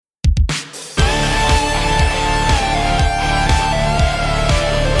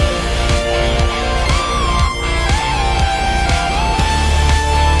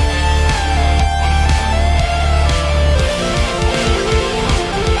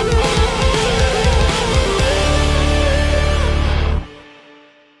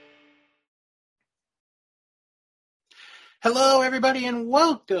Hello, everybody, and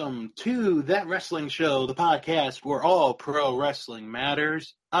welcome to That Wrestling Show, the podcast where all pro wrestling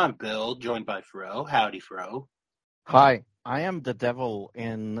matters. I'm Bill, joined by Fro. Howdy, Fro. Hi, I am the devil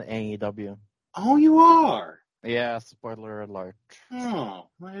in AEW. Oh, you are? Yeah, spoiler alert. Oh,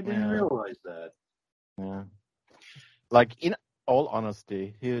 I didn't realize that. Yeah. Like, in all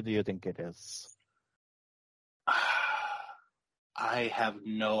honesty, who do you think it is? I have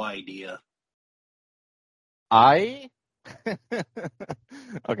no idea.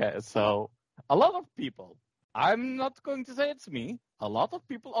 Okay, so a lot of people, I'm not going to say it's me, a lot of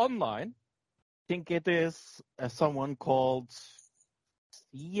people online think it is someone called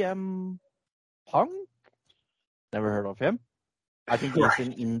CM Punk. Never heard of him. I think he's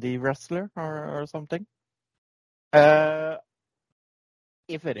an indie wrestler or something. If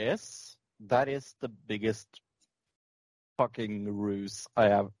it is, that is the biggest fucking ruse I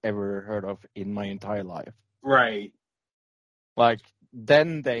have ever heard of in my entire life. Right. Like,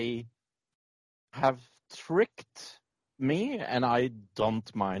 then they have tricked me, and I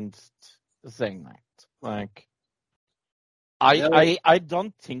don't mind saying that. Like, I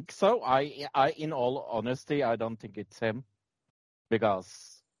don't think so. I in all honesty, I don't think it's him.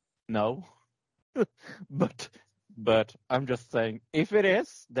 Because, no. But I'm just saying, if it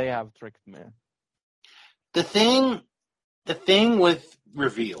is, they have tricked me. The thing with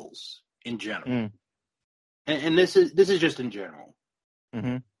reveals in general, and this is just in general,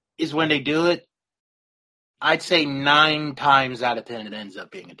 is when they do it, I'd say 9 times out of 10 it ends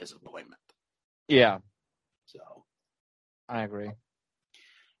up being a disappointment. Yeah. So I agree.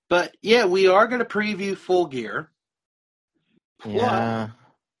 But yeah, we are going to preview Full Gear.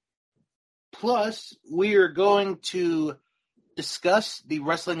 Plus, we are going to discuss the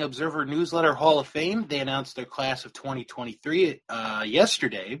Wrestling Observer Newsletter Hall of Fame. They announced their class of 2023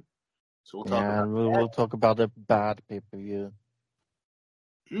 yesterday. So we'll talk about that. We'll talk about the bad pay-per-view.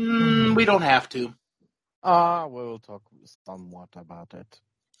 We don't have to. We'll talk somewhat about it.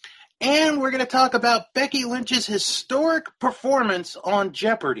 And we're going to talk about Becky Lynch's historic performance on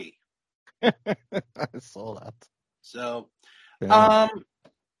Jeopardy. I saw that. So, yeah.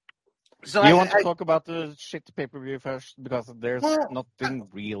 So you want to talk about the shit pay-per-view first? Because there's nothing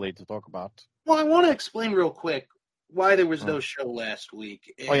really to talk about. Well, I want to explain real quick why there was no show last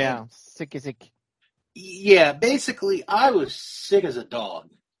week. Oh, yeah. Sick. Yeah, basically, I was sick as a dog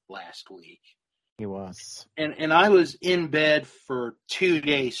last week. He was. And I was in bed for 2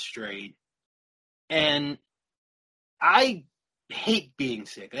 days straight. And I hate being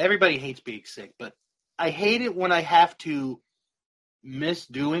sick. Everybody hates being sick, but I hate it when I have to miss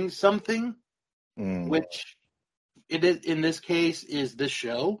doing something, which it is, in this case is this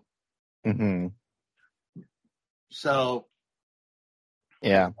show. So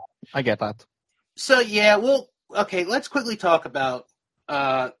yeah, I get that. So yeah, let's quickly talk about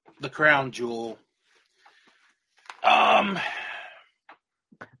the crown jewel. I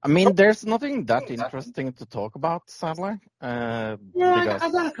mean, there's nothing that interesting to talk about, sadly. Because I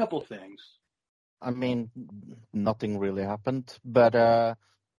got a couple things. I mean, nothing really happened, but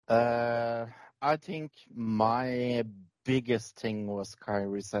I think my biggest thing was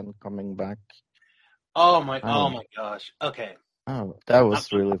Kairi Sen coming back. Oh my gosh. Okay. Oh, that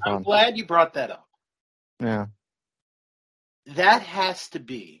was really fun. I'm glad you brought that up. Yeah. That has to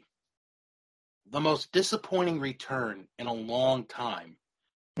be the most disappointing return in a long time.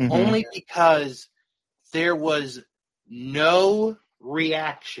 Only because there was no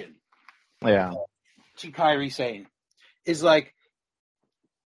reaction. Yeah. To Kairi saying is like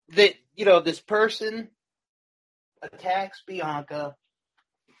that, this person attacks Bianca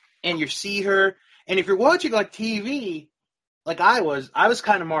and you see her, and if you're watching like TV, like I was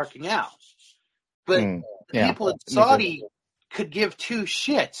kind of marking out. But people in Saudi could give 2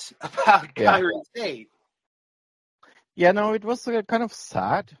 shits about Kairi Sane. Yeah, no, it was kind of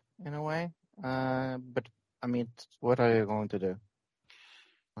sad in a way. But I mean, what are you going to do?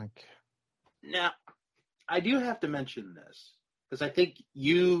 Like, now, I do have to mention this because I think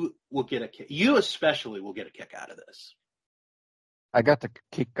you will get a kick. You especially will get a kick out of this. I got a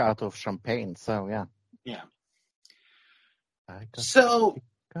kick out of champagne, so yeah. Yeah. So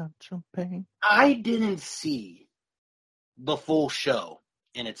champagne. I didn't see the full show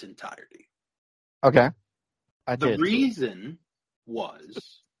in its entirety. Okay. The reason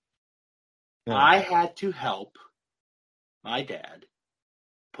was I had to help my dad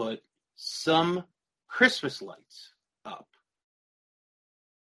put some Christmas lights up.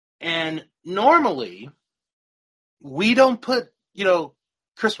 And normally, we don't put,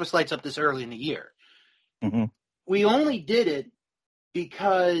 Christmas lights up this early in the year. We only did it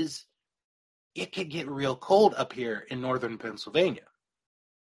because it could get real cold up here in northern Pennsylvania.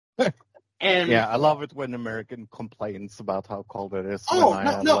 And yeah, I love it when American complains about how cold it is oh, when I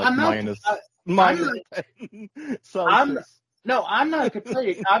no, have no, like I'm not. minus I'm 10 I'm Celsius. no, I'm not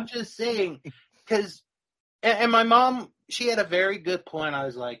complaining. I'm just saying because, and my mom, she had a very good point. I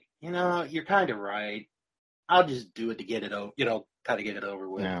was like, you're kind of right. I'll just do it to get it over, kind of get it over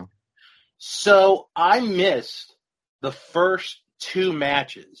with. Yeah. So I missed the first two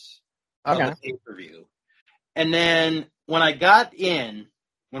matches of Okay. the pay-per-view. And then when I got in,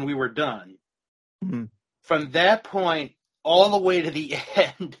 when we were done, Mhm. from that point all the way to the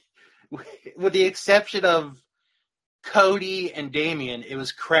end, with the exception of Cody and Damian, it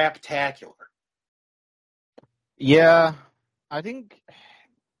was craptacular. Yeah, I think.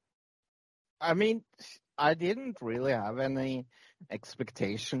 I mean, I didn't really have any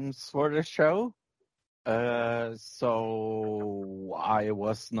expectations for the show, so I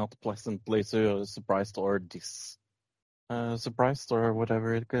was not pleasantly surprised or surprised or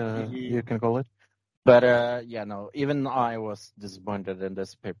whatever you can call it. But yeah, no, even I was disappointed in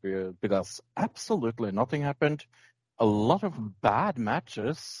this pay-per-view because absolutely nothing happened. A lot of bad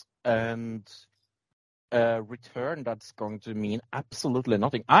matches and a return that's going to mean absolutely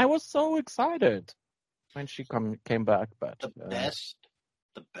nothing. I was so excited when she came back, but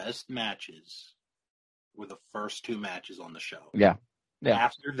The best matches were the first two matches on the show. yeah.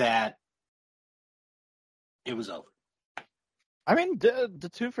 After that, it was over. I mean, the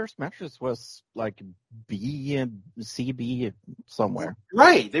two first matches was like B and CB somewhere.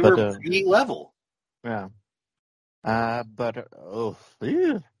 Right, they were B level. Yeah. But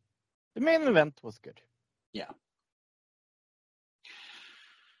the main event was good. Yeah.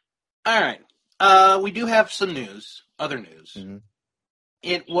 All right. We do have some news, other news. Mm-hmm.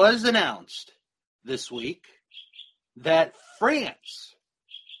 It was announced this week that France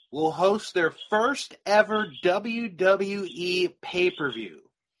will host their first ever WWE pay-per-view.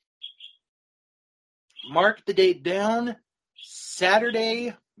 Mark the date down,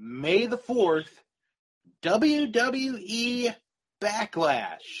 Saturday, May the 4th, WWE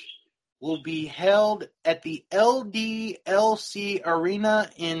Backlash will be held at the LDLC Arena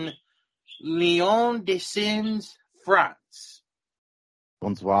in Lyon-des-Sens, France.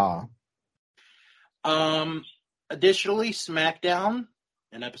 Bonsoir. Additionally, SmackDown,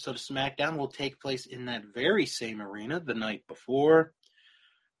 an episode of SmackDown will take place in that very same arena the night before.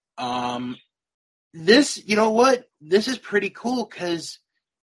 This, you know what? This is pretty cool because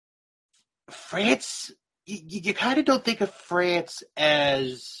France, you kind of don't think of France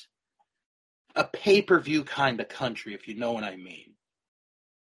as a pay-per-view kind of country, if you know what I mean.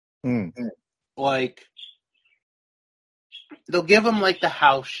 Like, they'll give them like the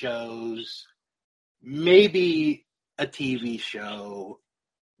house shows, maybe a TV show,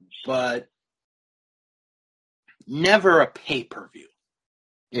 but never a pay-per-view.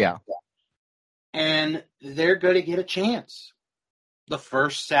 Yeah. And they're going to get a chance the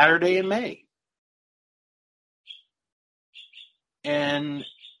first Saturday in May. And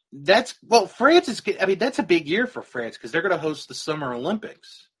France is, I mean, that's a big year for France because they're going to host the Summer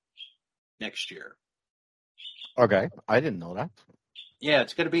Olympics next year. Okay, I didn't know that. Yeah,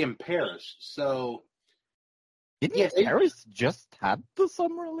 it's going to be in Paris. So, didn't Paris just had the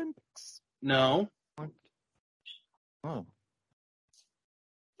Summer Olympics? No. Oh.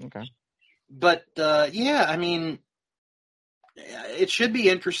 Okay. But, yeah, I mean, it should be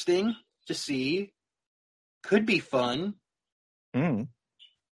interesting to see. Could be fun.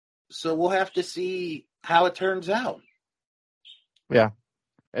 So we'll have to see how it turns out. Yeah.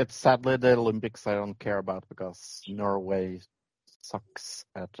 It's sadly the Olympics I don't care about because Norway sucks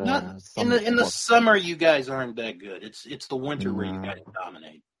at in the summer you guys aren't that good. It's the winter where you guys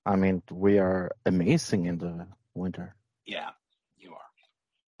dominate. I mean, we are amazing in the winter. Yeah, you are.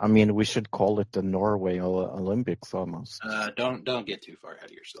 I mean, we should call it the Norway Olympics almost. Don't get too far ahead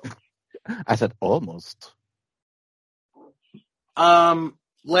of yourself. I said almost.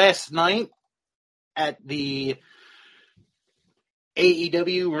 Last night at the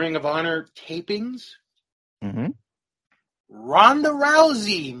AEW Ring of Honor tapings, Ronda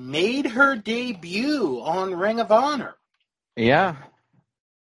Rousey made her debut on Ring of Honor. Yeah.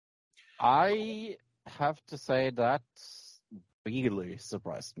 I have to say that really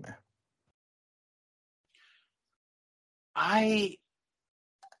surprised me. I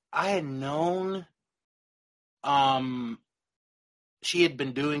had known she had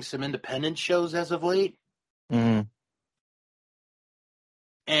been doing some independent shows as of late.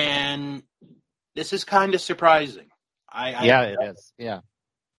 And this is kind of surprising. It is. Yeah.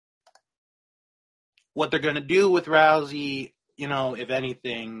 What they're going to do with Rousey, if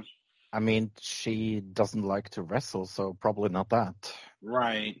anything, I mean, she doesn't like to wrestle, so probably not that.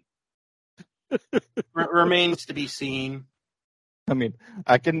 Right. Remains to be seen. I mean,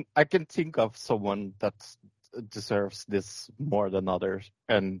 I can think of someone that deserves this more than others,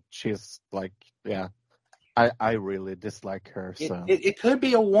 and she's like, yeah, I really dislike her. So It could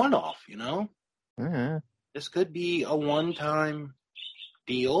be a one-off, you know? yeah. This could be a one-time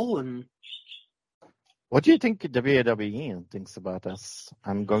deal, and What do you think WWE thinks about this?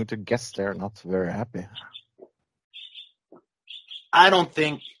 I'm going to guess they're not very happy. I don't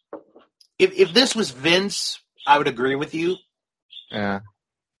think if this was Vince, I would agree with you. Yeah.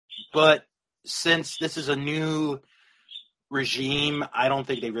 But since this is a new regime, I don't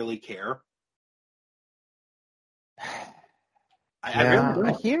think they really care. I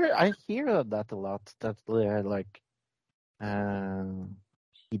really don't. I hear that a lot. That they're like,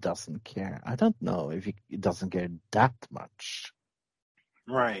 he doesn't care. I don't know if he doesn't care that much.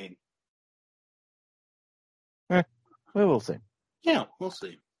 Right. We will see. Yeah, we'll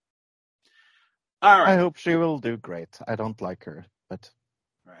see. All right. I hope she will do great. I don't like her, but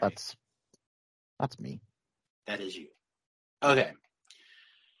Right. that's me. That is you. Okay.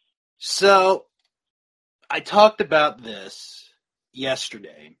 So I talked about this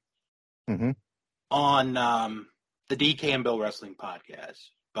yesterday on the DK and Bill Wrestling podcast,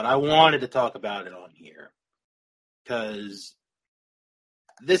 but I wanted to talk about it on here because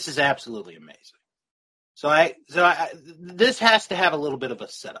this is absolutely amazing. So this has to have a little bit of a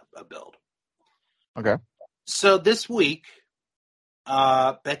setup, a build. Okay. So this week,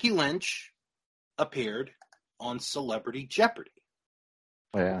 Becky Lynch appeared on Celebrity Jeopardy.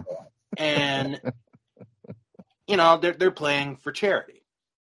 Yeah. And, you know, they're playing for charity.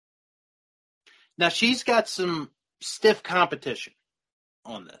 Now, she's got some stiff competition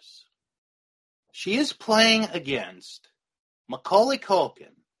on this. She is playing against Macaulay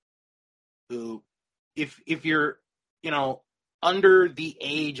Culkin, who, if you're, you know, under the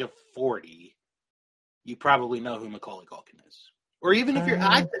age of 40, you probably know who Macaulay Culkin is. Or even if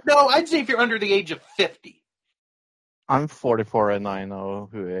I'd say if you're under the age of 50. I'm 44 and I know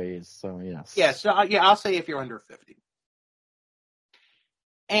who he is, so yes. Yeah, so I'll say if you're under 50.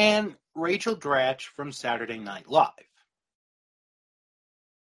 And Rachel Dratch from Saturday Night Live.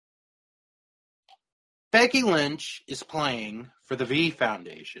 Becky Lynch is playing for the V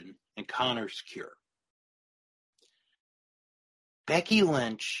Foundation and Connor's Cure. Becky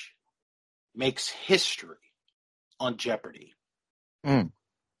Lynch makes history on Jeopardy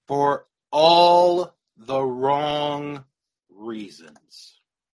for all the wrong reasons.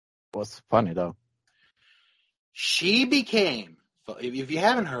 Was funny though. She became, if you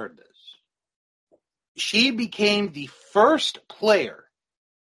haven't heard this, she became the first player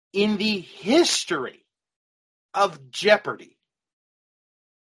in the history of Jeopardy.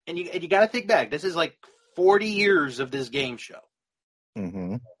 And you got to think back. This is like 40 years of this game show.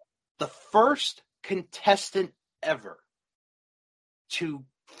 Mm-hmm. The first contestant ever to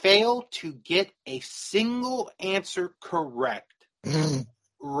fail to get a single answer correct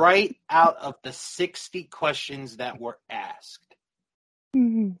right out of the 60 questions that were asked.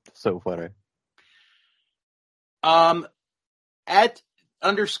 So funny. At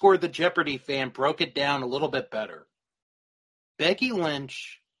 _the Jeopardy fan broke it down a little bit better. Becky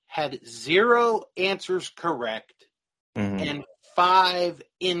Lynch had 0 answers correct and 5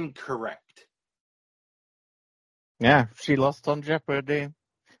 incorrect. Yeah, she lost on Jeopardy.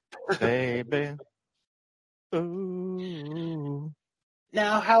 Baby. Ooh.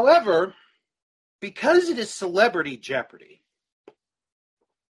 Now, however, because it is Celebrity Jeopardy,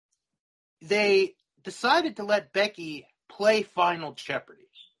 they decided to let Becky play Final Jeopardy.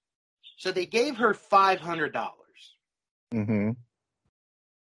 So they gave her $500. Mm-hmm.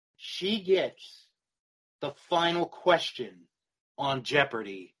 She gets the final question on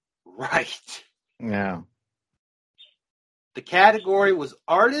Jeopardy right. Yeah. The category was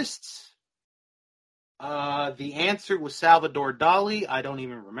artists. The answer was Salvador Dali. I don't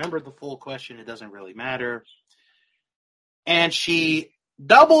even remember the full question. It doesn't really matter. And she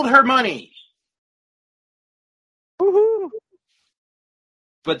doubled her money. Woohoo!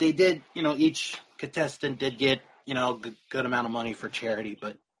 But they did, you know, each contestant did get, you know, a good amount of money for charity.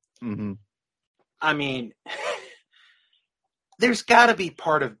 But, I mean, there's got to be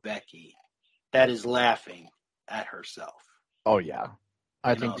part of Becky that is laughing at herself. Oh, yeah.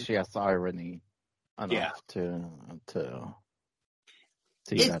 I think she has irony enough to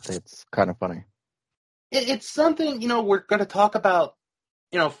see that it's kind of funny. It's something, you know, we're going to talk about,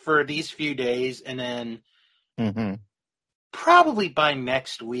 you know, for these few days, and then probably by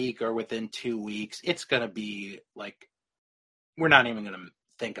next week or within 2 weeks, it's going to be like, we're not even going to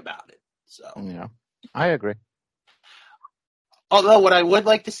think about it. So, Yeah, I agree. although what I would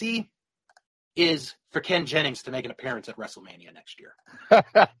like to see is for Ken Jennings to make an appearance at WrestleMania next year.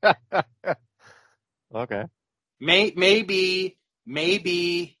 Okay. Maybe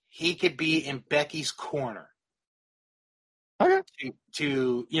he could be in Becky's corner. Okay.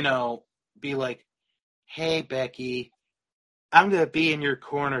 To be like, hey, Becky, I'm going to be in your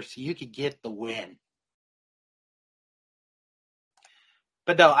corner so you could get the win.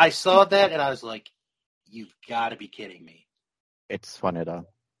 But no, I saw that and I was like, you've got to be kidding me. It's funny though.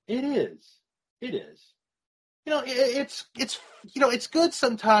 It is. It is. It's good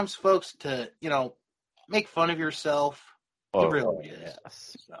sometimes, folks, to, make fun of yourself. It really is.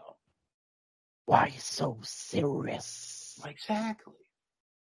 Yes. So. Why so serious? Exactly.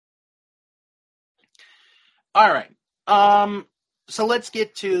 All right. So let's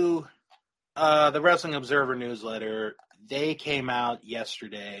get to the Wrestling Observer newsletter. They came out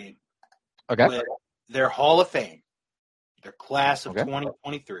yesterday with their Hall of Fame, their class of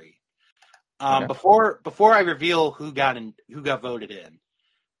 2023. Before I reveal who got voted in,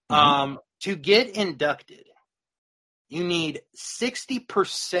 to get inducted, you need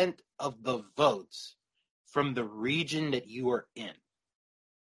 60% of the votes from the region that you are in.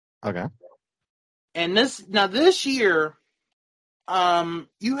 Okay. And this year,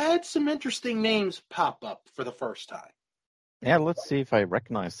 you had some interesting names pop up for the first time. Yeah, let's see if I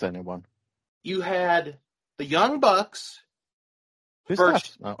recognize anyone. You had the Young Bucks,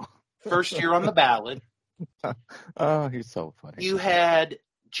 first year on the ballot. Oh, he's so funny. You had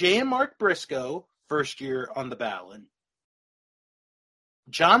Jay and Mark Briscoe, first year on the ballot.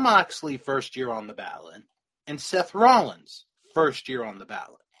 John Moxley, first year on the ballot. And Seth Rollins, first year on the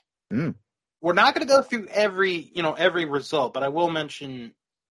ballot. Mm. We're not going to go through every result, but I will mention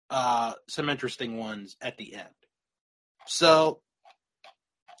some interesting ones at the end. So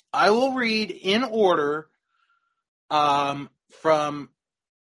I will read in order from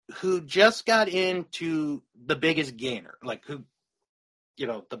who just got into the biggest gainer, like who,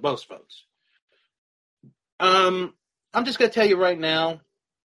 the most votes. I'm just going to tell you right now,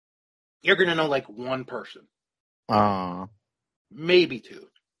 you're going to know like one person. Maybe two.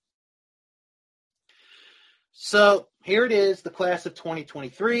 So here it is, the class of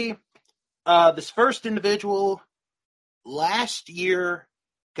 2023. This first individual last year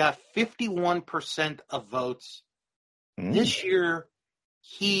got 51% of votes. This year,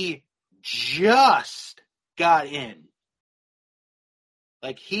 he just got in.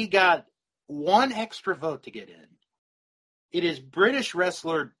 Like, he got one extra vote to get in. It is British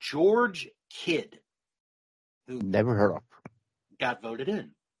wrestler George Kidd, who never heard of, got voted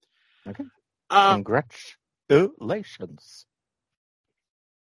in. Okay. Congratulations.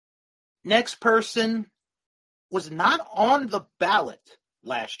 Next person was not on the ballot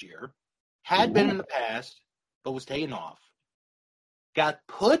last year, had been in the past, but was taken off. Got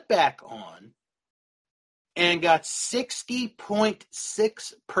put back on and got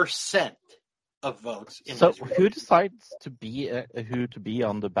 60.6% of votes. So who decides to be who to be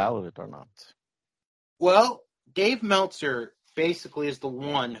on the ballot or not? Well, Dave Meltzer basically is the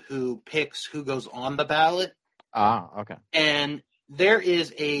one who picks who goes on the ballot. Okay. And there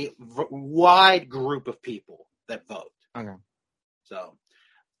is a wide group of people that vote. Okay.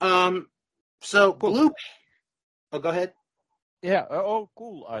 So cool. Oh, go ahead. Yeah. Oh,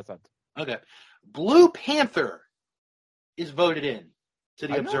 cool. I thought. Okay. Blue Panther is voted in to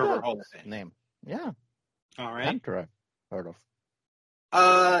the Observer Hall of Fame. Name. Yeah. All right. Panther I've heard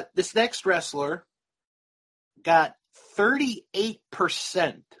of. This next wrestler got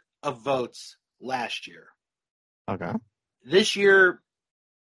 38% of votes last year. Okay. This year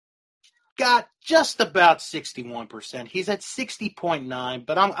got just about 61%. He's at 60.9,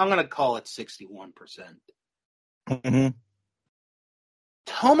 but I'm going to call it 61%. Mm-hmm.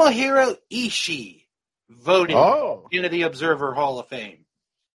 Tomohiro Ishii voted into the Observer Hall of Fame.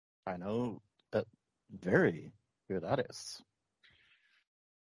 I know that very good that is.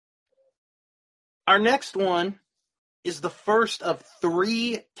 Our next one is the first of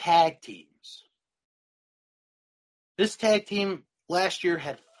 3 tag teams. This tag team last year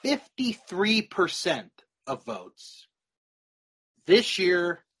had 53% of votes. This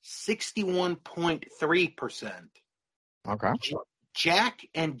year, 61.3%. Okay. Jack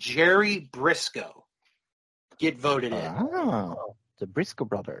and Jerry Briscoe get voted in. Oh, the Briscoe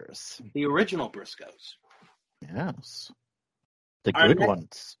brothers. The original Briscoes. Yes. The good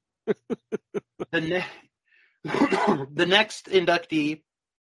ones. The next inductee,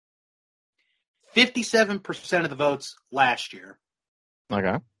 57% of the votes last year.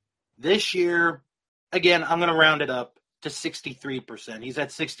 Okay. This year, again, I'm going to round it up, to 63%. He's at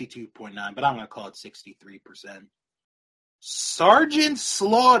 62.9, but I'm going to call it 63%. Sergeant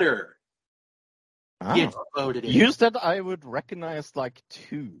Slaughter gets voted in. You said I would recognize like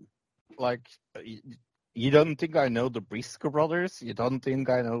two. Like, you don't think I know the Briscoe brothers? You don't think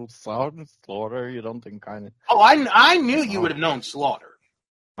I know Sergeant Slaughter? You don't think I know... Oh, I knew you would have known Slaughter.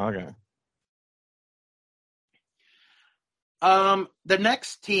 Okay. The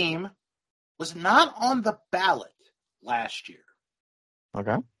next team was not on the ballot last year.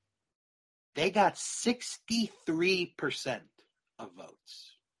 Okay. They got 63% of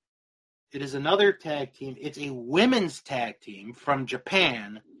votes. It is another tag team. It's a women's tag team from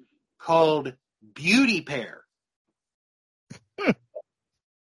Japan called Beauty Pair.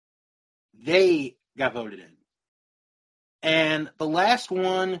 They got voted in. And the last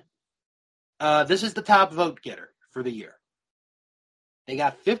one, this is the top vote getter for the year. They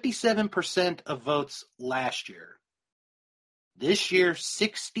got 57% of votes last year. This year,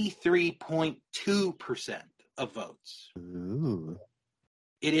 63.2% of votes. Ooh.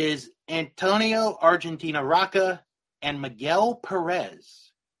 It is Antonio Argentina Rocca and Miguel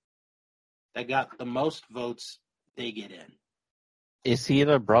Perez that got the most votes. They get in. Is he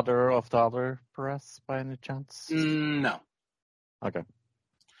the brother of the other Perez by any chance? No. Okay.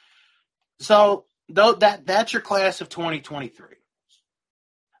 So that's your class of 2023.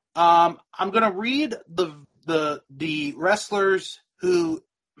 I'm going to read the wrestlers who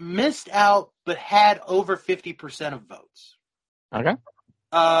missed out but had over 50% of votes. Okay.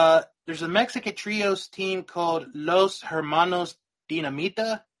 There's a Mexican trios team called Los Hermanos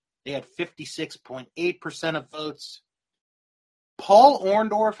Dinamita. They had 56.8% of votes. Paul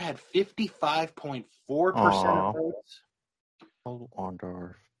Orndorff had 55.4% of votes. Paul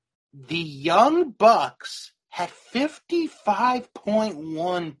Orndorff. The Young Bucks had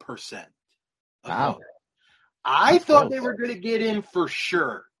 55.1% of votes. I thought they were going to get in for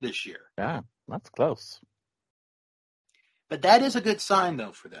sure this year. Yeah, that's close. But that is a good sign,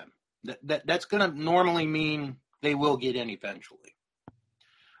 though, for them. That's going to normally mean they will get in eventually.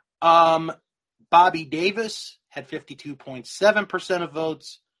 Bobby Davis had 52.7% of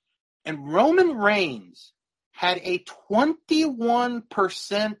votes, and Roman Reigns had a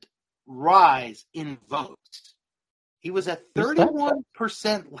 21% rise in votes. He was at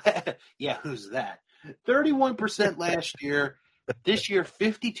 31%. Yeah, who's that? 31% last year. This year,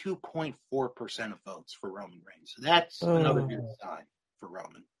 52.4% of votes for Roman Reigns. So that's another good sign for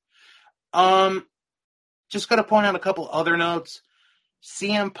Roman. Just going to point out a couple other notes.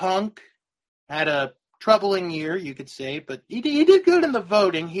 CM Punk had a troubling year, you could say, but he did good in the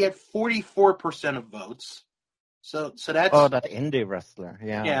voting. He had 44% of votes. So that's... Oh, that indie wrestler.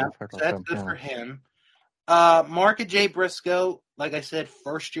 Yeah, so that's good for him. Mark J. Briscoe, like I said,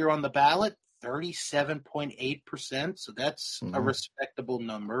 first year on the ballot, 37.8%. So that's a respectable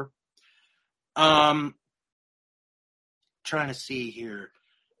number. Trying to see here.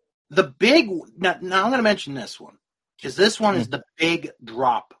 The big... Now I'm going to mention this one, because this one is the big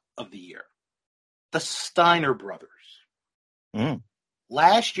drop of the year. The Steiner brothers.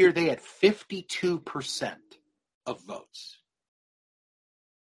 Last year, they had 52% of votes.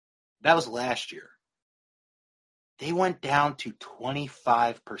 That was last year. They went down to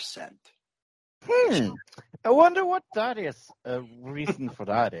 25%. I wonder what that is. A reason for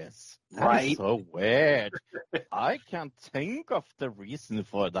that is. That is so weird. I can't think of the reason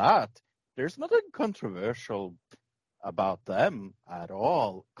for that. There's nothing controversial about them at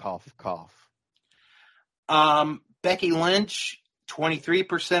all. Cough, cough. Becky Lynch,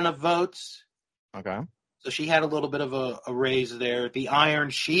 23% of votes. Okay. So she had a little bit of a raise there. The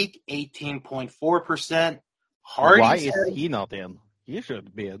Iron Sheik, 18.4%. Why is he not in? He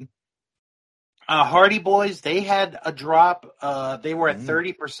should be in. Hardy Boys, they had a drop. They were at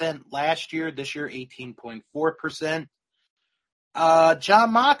 30% last year. This year, 18.4%.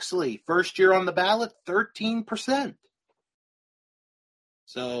 Jon Moxley, first year on the ballot, 13%.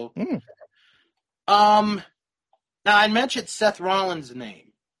 So, now I mentioned Seth Rollins'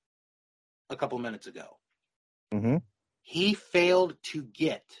 name a couple minutes ago. He failed to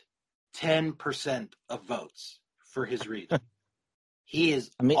get 10% of votes for his reason. He is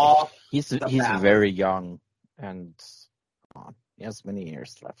off. He's very young, and he has many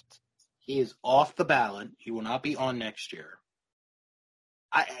years left. He is off the ballot. He will not be on next year.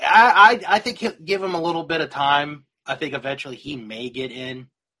 I think he'll give him a little bit of time. I think eventually he may get in.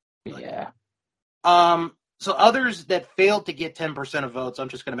 Yeah. So others that failed to get 10% of votes, I'm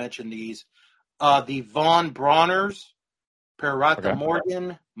just going to mention these. The Von Brauners, Parata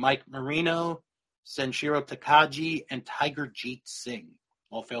Morgan, Mike Marino, Senshiro Takagi, and Tiger Jeet Singh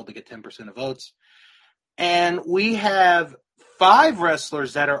all failed to get 10% of votes. And we have 5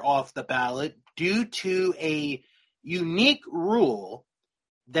 wrestlers that are off the ballot due to a unique rule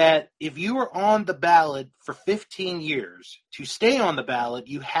that if you are on the ballot for 15 years, to stay on the ballot,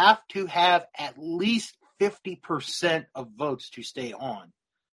 you have to have at least 50% of votes to stay on.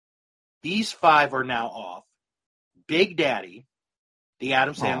 These 5 are now off. Big Daddy, the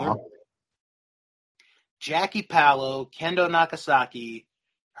Adam Sandler, Jackie Pallo, Kendo Nagasaki,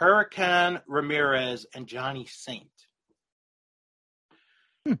 Hurricane Ramirez, and Johnny Saint.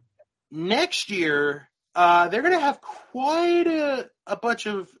 Next year, they're going to have quite a bunch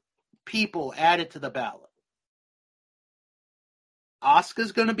of people added to the ballot.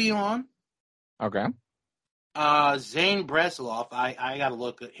 Asuka's going to be on. Okay. Zane Breslov, I got to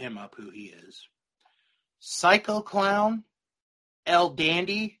look at him up, who he is. Psycho Clown, El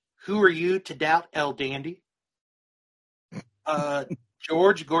Dandy. Who are you to doubt El Dandy?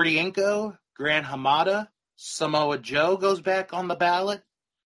 George Gordienko, Gran Hamada. Samoa Joe goes back on the ballot.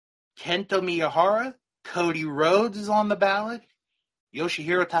 Kento Miyahara, Cody Rhodes is on the ballot.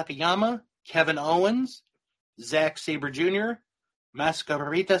 Yoshihiro Takayama, Kevin Owens, Zack Sabre Jr.,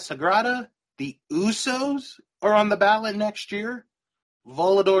 Mascarita Sagrada. The Usos are on the ballot next year.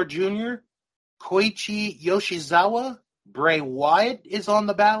 Volador Jr., Koichi Yoshizawa, Bray Wyatt is on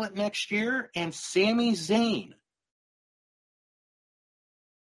the ballot next year, and Sami Zayn.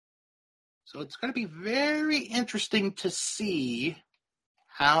 So it's going to be very interesting to see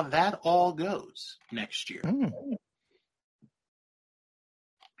how that all goes next year.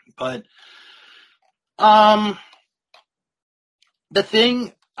 But the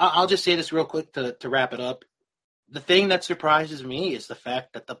thing, I'll just say this real quick to wrap it up. The thing that surprises me is the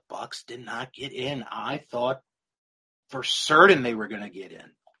fact that the Bucks did not get in. I thought for certain they were going to get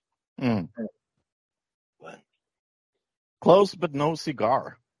in. But close, but no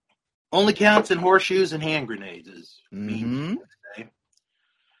cigar. Only counts in horseshoes and hand grenades, is mean to say.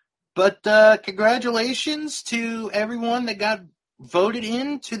 But congratulations to everyone that got voted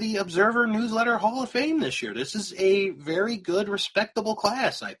into the Observer Newsletter Hall of Fame this year. This is a very good, respectable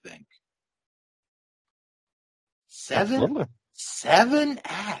class, I think. Seven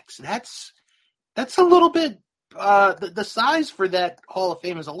acts. That's a little bit. The size for that Hall of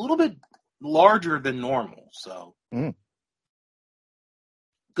Fame is a little bit larger than normal. So,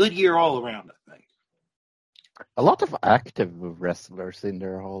 good year all around, I think. A lot of active wrestlers in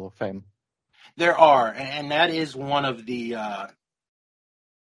their Hall of Fame. There are, and that is one of the.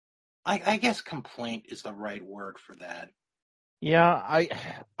 I guess complaint is the right word for that. Yeah,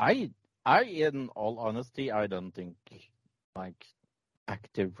 I, in all honesty, I don't think like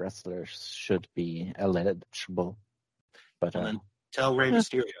active wrestlers should be eligible. But then tell Rey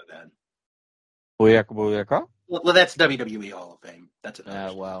Mysterio then. Booyaka? Well, that's WWE Hall of Fame. That's it.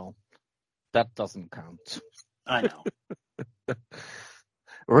 Well, that doesn't count. I know.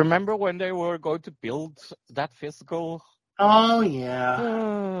 Remember when they were going to build that physical? Oh yeah.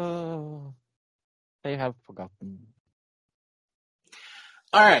 They have forgotten.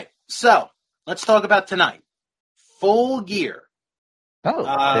 All right, so let's talk about tonight. Full Gear.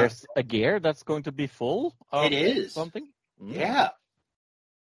 Oh, there's a gear that's going to be full of it is. Something? Yeah.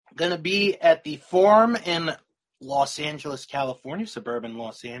 Going to be at the Forum in Los Angeles, California, suburban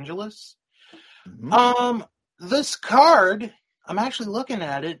Los Angeles. This card, I'm actually looking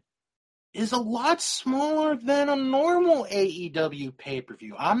at it, is a lot smaller than a normal AEW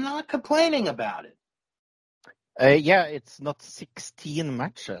pay-per-view. I'm not complaining about it. Yeah, it's not 16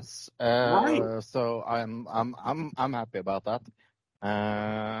 matches. Right. So I'm happy about that.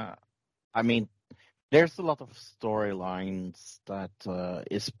 I mean, there's a lot of storylines that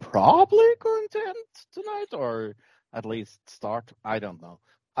is probably going to end tonight, or at least start. I don't know.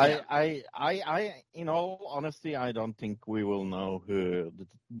 Yeah. I in all honesty, I don't think we will know who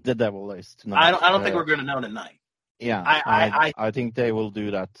the devil is tonight. I don't think we're going to know tonight. Yeah, I think they will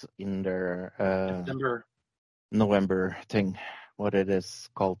do that in their November thing. What it is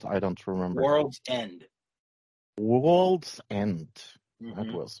called, I don't remember. World's End. World's End.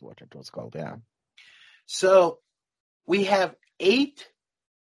 That was what it was called, yeah. So we have 8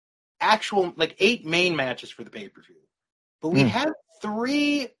 main matches for the pay-per-view. But we have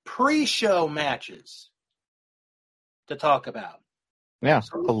 3 pre-show matches to talk about. Yeah,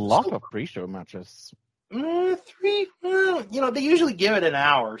 a lot of pre-show matches. 3, well, they usually give it an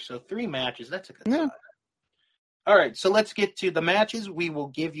hour, so 3 matches, that's a good size. All right, so let's get to the matches. We will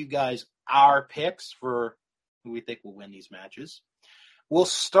give you guys our picks for who we think will win these matches. We'll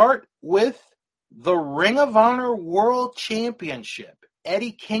start with the Ring of Honor World Championship.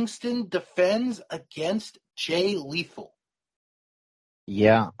 Eddie Kingston defends against Jay Lethal.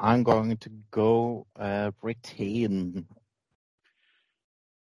 Yeah, I'm going to go retain.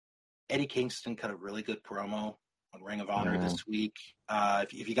 Eddie Kingston cut a really good promo on Ring of Honor Yeah. this week.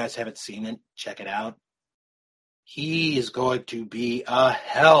 If you guys haven't seen it, check it out. He is going to be a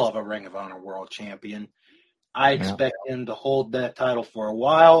hell of a Ring of Honor World Champion. I expect him to hold that title for a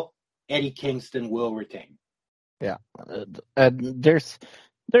while. Eddie Kingston will retain. Yeah,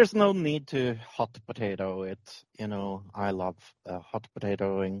 there's no need to hot potato it. You know, I love hot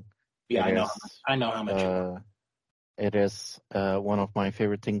potatoing. Yeah, It I know how much. it is one of my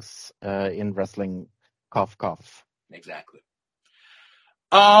favorite things in wrestling. Cough, cough. Exactly.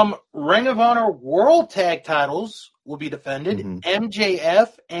 Ring of Honor World Tag Titles will be defended. Mm-hmm.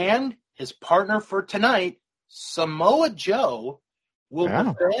 MJF and his partner for tonight, Samoa Joe, will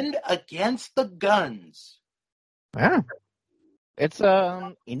defend against the Guns. Yeah, it's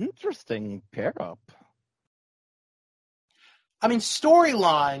an interesting pair up. I mean,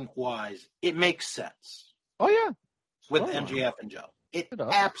 storyline-wise, it makes sense. Oh, yeah. With MJF and Joe. It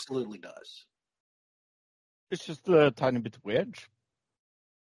absolutely does. It's just a tiny bit weird.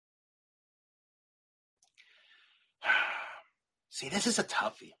 See, this is a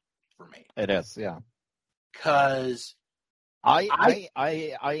toughie for me. It is, yeah. Because I,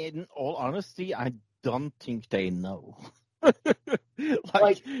 in all honesty, I don't think they know.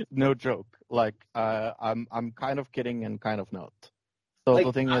 like, no joke. Like, I'm kind of kidding and kind of not. So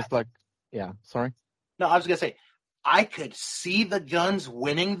the thing is, yeah, sorry. No, I was gonna say, I could see the Guns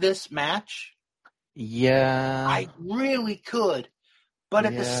winning this match. Yeah, I really could, but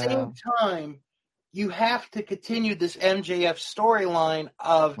at the same time, you have to continue this MJF storyline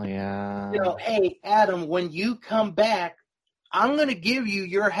of, hey, Adam, when you come back, I'm going to give you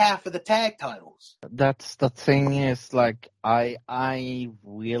your half of the tag titles. That's the thing is, I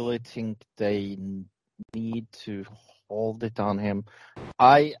really think they need to hold it on him.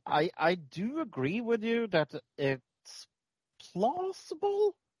 I do agree with you that it's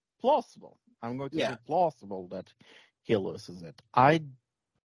plausible. I'm going to say plausible that he loses it. I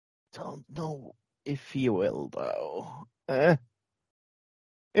don't know if he will, though.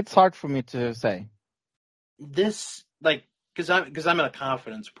 It's hard for me to say. This, because I'm in a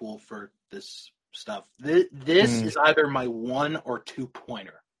confidence pool for this stuff. This is either my 1 or 2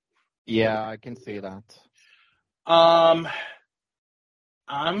 pointer. Yeah, I can see that. I'm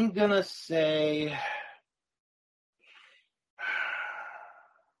gonna say.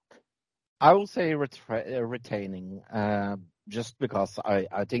 I will say retaining, just because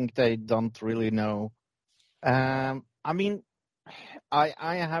I think they don't really know. I mean, I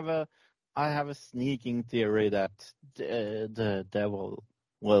have a sneaking theory that the devil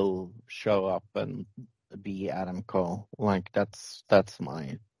will show up and be Adam Cole. Like that's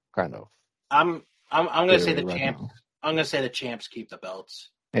my kind of. I'm gonna say the right champs. Now. I'm gonna say the champs keep the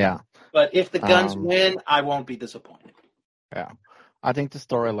belts. Yeah. But if the Guns win, I won't be disappointed. Yeah. I think the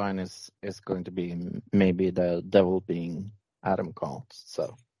storyline is going to be maybe the devil being Adam Cole.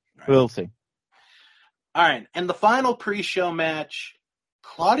 So we'll see. All right. And the final pre-show match,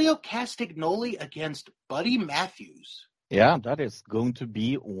 Claudio Castagnoli against Buddy Matthews. Yeah, that is going to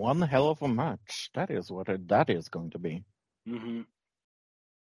be one hell of a match. That is what that is going to be. Mm-hmm.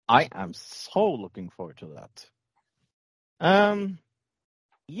 I am so looking forward to that.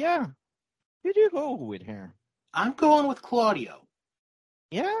 Yeah. Who do you go with here? I'm going with Claudio.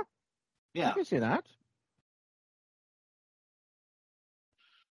 Yeah? Yeah. I can see that.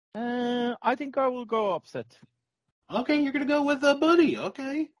 I think I will go upset. Okay, you're going to go with Buddy.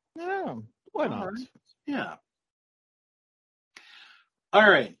 Okay. Yeah, why not? Right. Yeah. All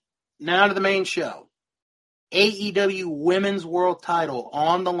right, now to the main show. AEW Women's World Title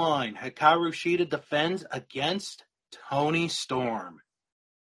on the line. Hikaru Shida defends against Toni Storm.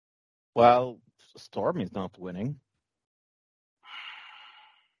 Well, Storm is not winning.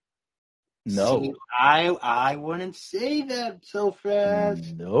 No. See, I wouldn't say that so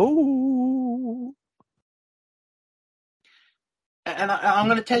fast. No. And I'm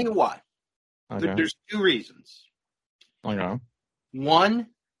going to tell you why. Okay. There's 2 reasons. Okay. One,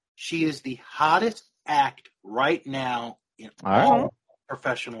 she is the hottest act right now in all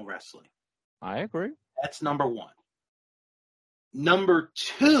professional wrestling. I agree. That's number 1. Number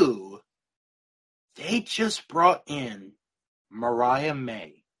 2, they just brought in Mariah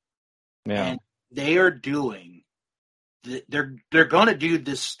May. Yeah. And they are doing, they're going to do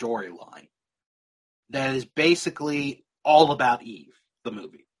this storyline that is basically all about Eve, the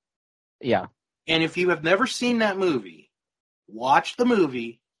movie. Yeah. And if you have never seen that movie, watch the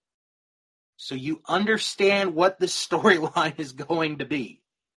movie so you understand what this storyline is going to be.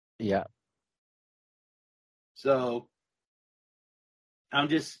 Yeah. So, I'm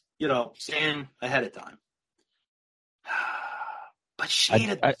just, saying ahead of time. But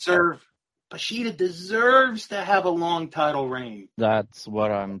Sheeta deserves to have a long title reign. That's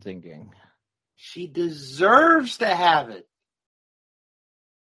what I'm thinking. She deserves to have it.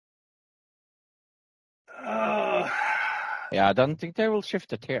 Yeah, I don't think they will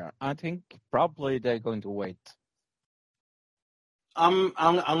shift it here. I think probably they're going to wait. I'm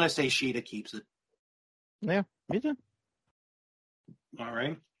gonna say Sheeta keeps it. Yeah, me too. All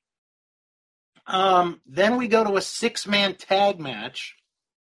right. Then we go to a 6-man tag match.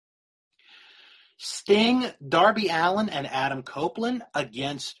 Sting, Darby Allin, and Adam Copeland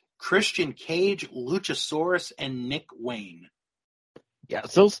against Christian Cage, Luchasaurus, and Nick Wayne. Yeah,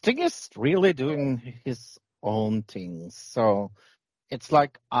 so Sting is really doing his own thing. So it's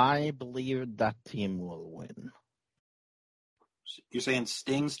like I believe that team will win. You're saying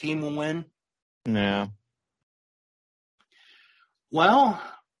Sting's team will win? Yeah. Well,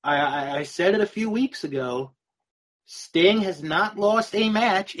 I said it a few weeks ago. Sting has not lost a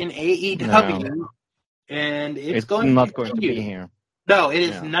match in AEW, and it's not going to be here. No, it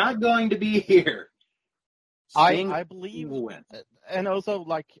is not going to be here. Sting, I believe will win. And also,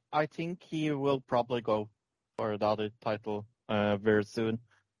 I think he will probably go for the other title very soon.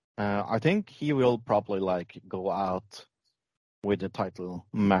 I think he will probably go out with the title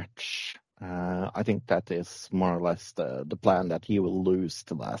match. I think that is more or less the plan, that he will lose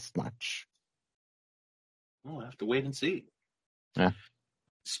the last match. We'll have to wait and see. Yeah.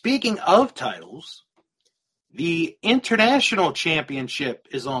 Speaking of titles, the International Championship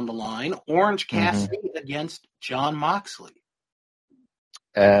is on the line. Orange Cassidy against Jon Moxley.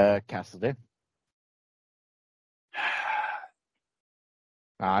 Cassidy.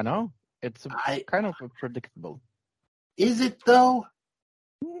 I know. It's kind of predictable. Is it, though?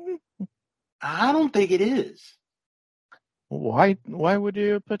 I don't think it is. Why would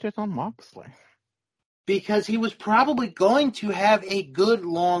you put it on Moxley? Because he was probably going to have a good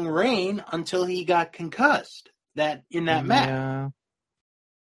long reign until he got concussed in that match.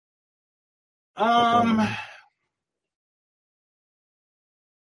 Although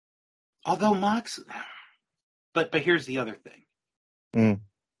but here's the other thing.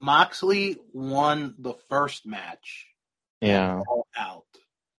 Moxley won the first match. Yeah. All out.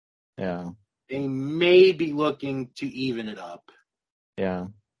 Yeah. They may be looking to even it up. Yeah.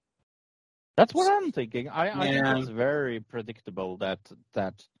 That's what I'm thinking. I think it's very predictable that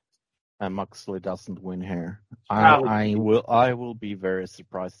Moxley doesn't win here. I will be very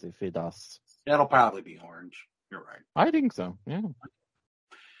surprised if he does. That'll probably be Orange. You're right. I think so. Yeah.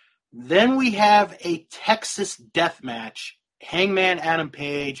 Then we have a Texas death match. Hangman Adam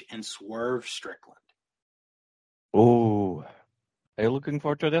Page and Swerve Strickland. Oh, are you looking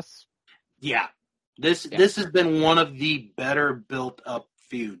forward to this? Yeah. This has been one of the better built up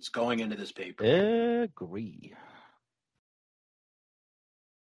feuds going into this paper. Agree.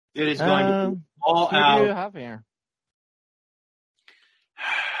 It is going to be all out. Who do you have here?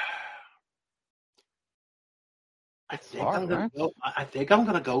 I think I'm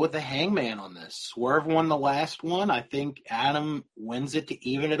going to go with the Hangman on this. Swerve won the last one. I think Adam wins it to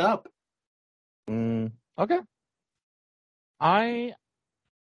even it up. Okay. I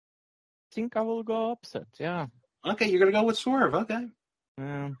think I will go upset, yeah. Okay, you're going to go with Swerve. Okay.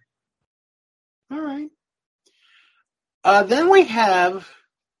 Yeah. All right. Then we have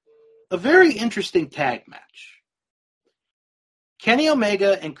a very interesting tag match. Kenny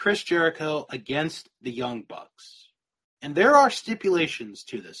Omega and Chris Jericho against the Young Bucks. And there are stipulations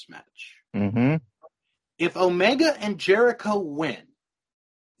to this match. Mm-hmm. If Omega and Jericho win,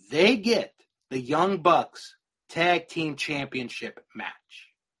 they get the Young Bucks Tag Team Championship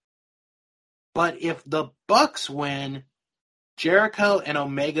match. But if the Bucks win, Jericho and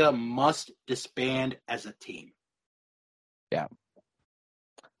Omega must disband as a team. Yeah.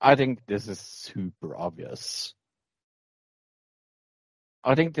 I think this is super obvious.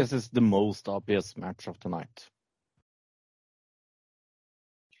 I think this is the most obvious match of the night.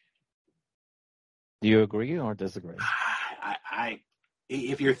 Do you agree or disagree?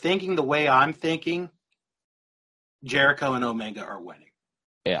 If you're thinking the way I'm thinking, Jericho and Omega are winning.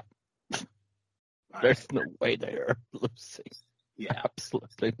 Yeah. There's no way they are losing. Yeah.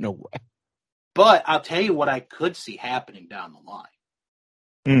 Absolutely no way. But I'll tell you what I could see happening down the line.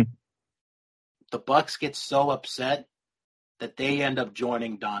 The Bucks get so upset that they end up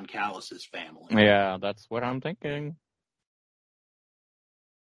joining Don Callis' family. Yeah, that's what I'm thinking.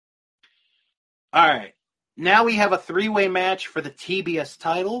 All right. Now we have a 3-way match for the TBS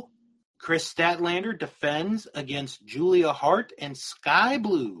title. Chris Statlander defends against Julia Hart and Sky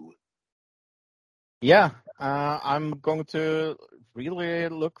Blue. Yeah, I'm going to really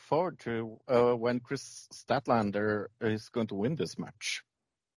look forward to when Chris Statlander is going to win this match.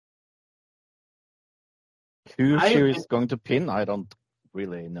 Who she is going to pin, I don't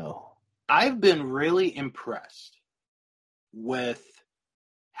really know. I've been really impressed with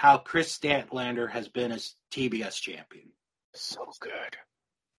how Chris Statlander has been as TBS champion. So good.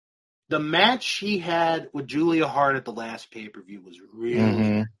 The match she had with Julia Hart at the last pay-per-view was really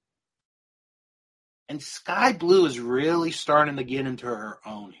good. And Sky Blue is really starting to get into her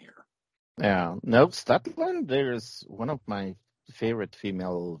own here. Yeah. No, Statlander is one of my favorite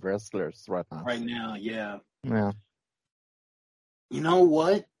female wrestlers right now. Right now, yeah. Yeah. You know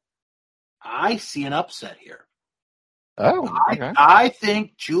what? I see an upset here. Oh, okay. I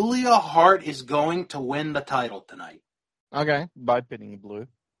think Julia Hart is going to win the title tonight. Okay, by pinning Blue.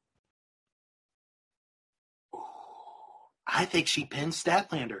 I think she pins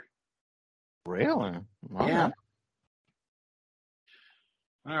Statlander. Really? Okay. Yeah.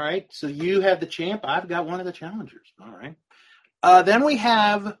 All right, so you have the champ. I've got one of the challengers. All right. Then we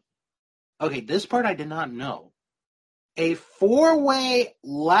have, okay, this part I did not know. A 4-way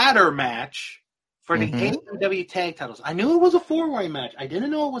ladder match for the AEW tag titles. I knew it was a 4-way match. I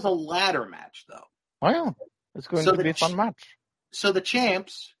didn't know it was a ladder match, though. Well, it's going to be a fun match. So the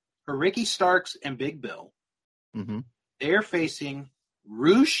champs are Ricky Starks and Big Bill. They're facing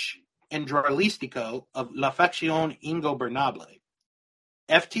Rush and Dralistico of La Facción Ingobernable,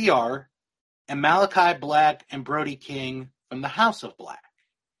 FTR, and Malachi Black and Brody King from the House of Black.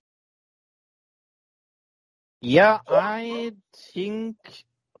 Yeah, I think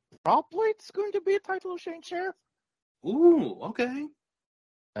probably it's going to be a title change here. Ooh, okay.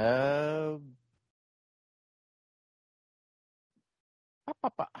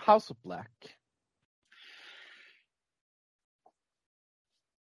 House of Black.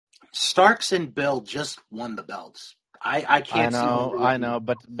 Starks and Bill just won the belts. I can't. I know,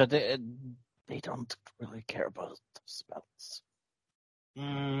 but they don't really care about those belts.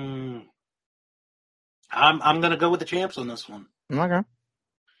 I'm gonna go with the champs on this one. Okay.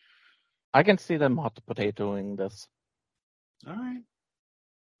 I can see them hot potatoing this. All right.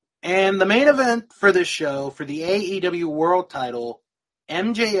 And the main event for this show, for the AEW World Title,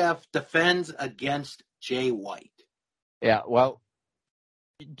 MJF defends against Jay White. Yeah, well,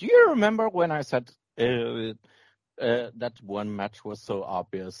 do you remember when I said that one match was so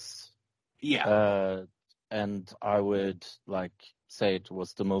obvious? Yeah. And I would say it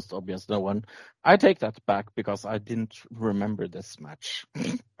was the most obvious one. I take that back because I didn't remember this match.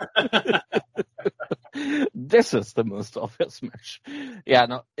 This is the most obvious match. Yeah,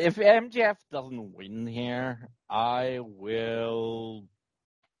 no, if MJF doesn't win here, I will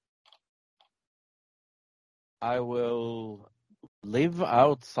live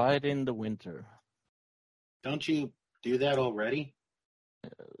outside in the winter. Don't you do that already?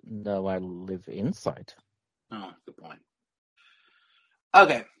 No, I live inside. Oh, good point.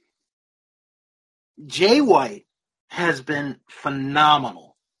 Okay. Jay White has been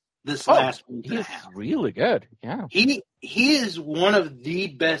phenomenal this last week and a half. He's really good, yeah. He is one of the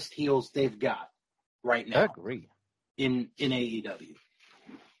best heels they've got right now. I agree. In AEW.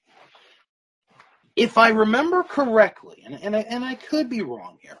 If I remember correctly, and I could be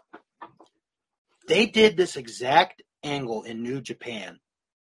wrong here, they did this exact angle in New Japan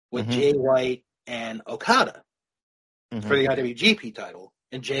with Jay White and Okada for the IWGP title,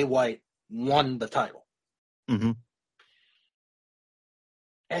 and Jay White won the title.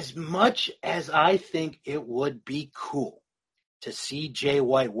 As much as I think it would be cool to see Jay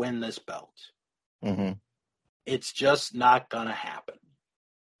White win this belt, it's just not going to happen.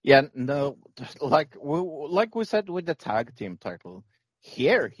 Yeah, no, like we said with the tag team title,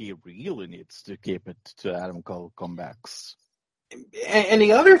 here he really needs to keep it to Adam Cole comebacks. And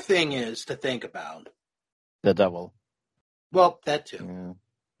the other thing is to think about. The Devil. Well, that too. Yeah.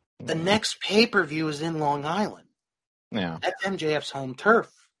 The next pay-per-view is in Long Island. Yeah. That's MJF's home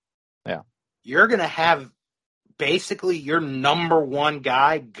turf. Yeah. You're going to have basically your number one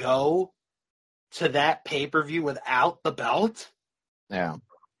guy go to that pay-per-view without the belt? Yeah.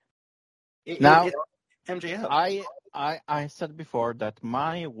 MJF. I said before that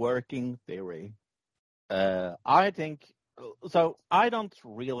my working theory, I think, so I don't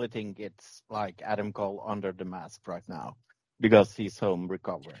really think it's like Adam Cole under the mask right now because he's home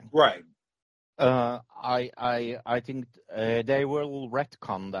recovering. Right. I think they will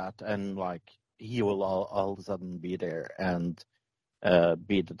retcon that and he will all of a sudden be there and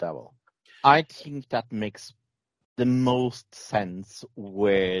be the Devil. I think that makes the most sense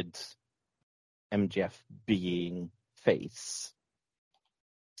with MJF being face.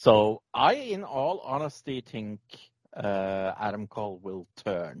 So I, in all honesty, think Adam Cole will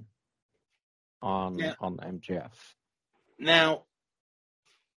turn on MJF. Now,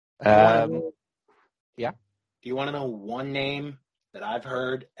 Yeah. Do you want to know one name that I've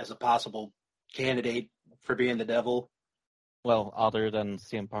heard as a possible candidate for being the devil? Well, other than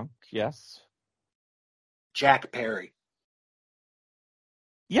CM Punk, yes. Jack Perry.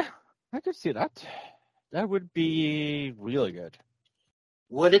 Yeah, I could see that. That would be really good.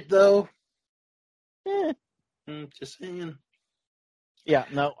 Would it, though? Just saying. Yeah,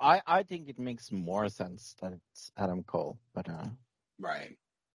 no, I think it makes more sense that it's Adam Cole, but Right.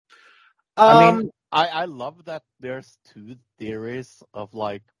 I mean, I love that there's two theories of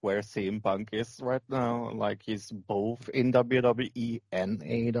like where CM Punk is right now. Like he's both in WWE and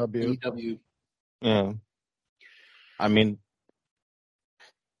AEW. AEW. Yeah. I mean,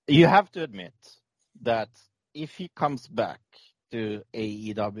 you have to admit that if he comes back to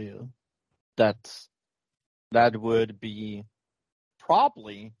AEW, that would be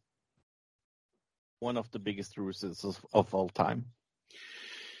probably one of the biggest losers of all time.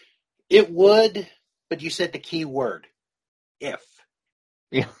 It would, but you said the key word, if.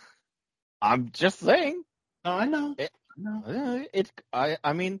 Yeah, I'm just saying. Oh, I know.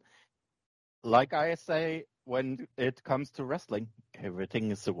 I mean, like I say, when it comes to wrestling,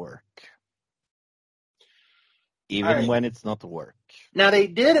 everything is a work. Even when it's not a work. Now, they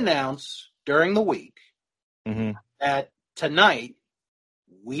did announce during the week that tonight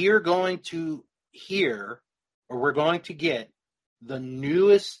we're going to we're going to get the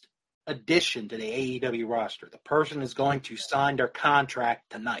newest addition to the AEW roster. The person is going to sign their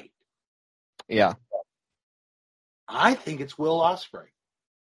contract tonight. Yeah. I think it's Will Ospreay.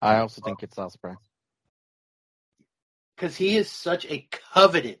 I also think it's Ospreay. Because he is such a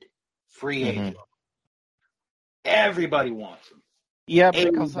coveted free agent. Everybody wants him. Yeah,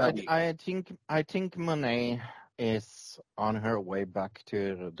 because I think Monet is on her way back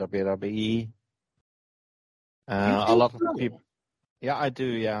to the WWE. A lot of people. Yeah, I do.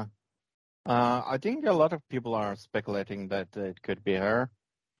 Yeah. I think a lot of people are speculating that it could be her.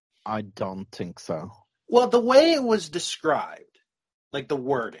 I don't think so. Well, the way it was described, like the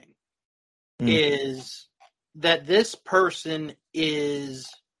wording, is that this person is...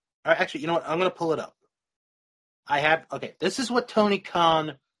 Actually, you know what? I'm going to pull it up. This is what Tony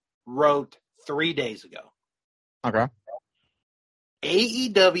Khan wrote 3 days ago. Okay.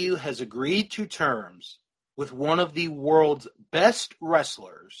 AEW has agreed to terms with one of the world's best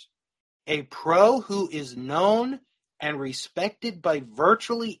wrestlers, a pro who is known and respected by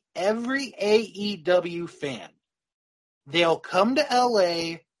virtually every AEW fan. They'll come to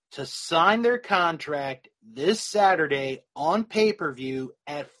LA to sign their contract this Saturday on pay-per-view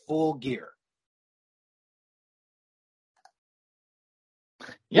at Full Gear.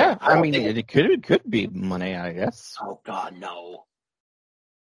 Yeah, I mean, it could be Monet, I guess. Oh, God, no.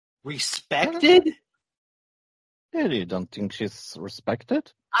 Respected? Yeah, you don't think she's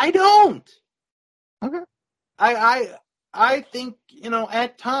respected? I don't. Okay. I think,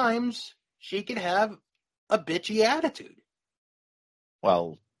 at times she could have a bitchy attitude.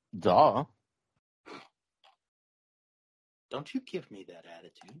 Well, duh. Don't you give me that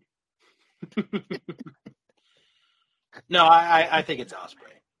attitude. No, I think it's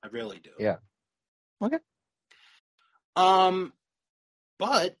Ospreay. I really do. Yeah. Okay.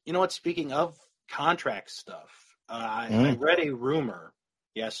 But, you know what, speaking of contract stuff, I read a rumor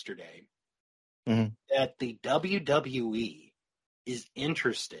yesterday that the WWE is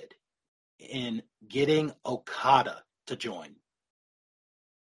interested in getting Okada to join.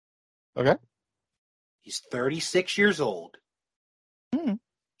 Okay. He's 36 years old.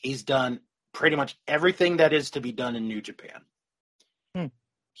 He's done pretty much everything that is to be done in New Japan.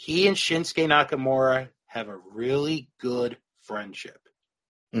 He and Shinsuke Nakamura have a really good friendship.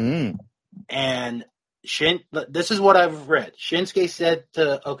 And this is what I've read. Shinsuke said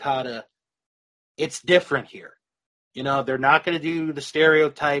to Okada, it's different here. They're not going to do the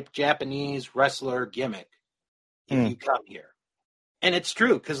stereotype Japanese wrestler gimmick if you come here. And it's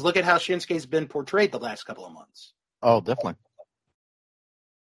true, because look at how Shinsuke's been portrayed the last couple of months. Oh, definitely.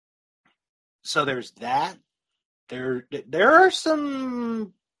 So there's that. There are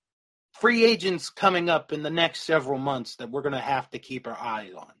some free agents coming up in the next several months that we're going to have to keep our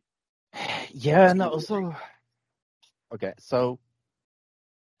eyes on. Yeah, no, so... Okay, so...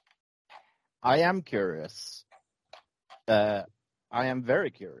 I am curious. I am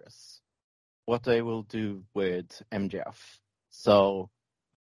very curious what they will do with MJF. So,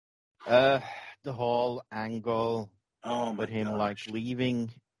 the whole angle with him,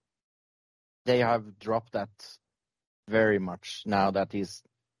 leaving... They have dropped that very much now that he's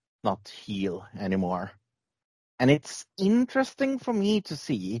not heel anymore. And it's interesting for me to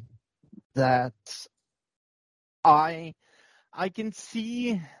see that I can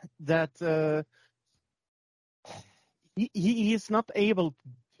see that he is not able to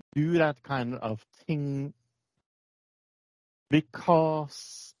do that kind of thing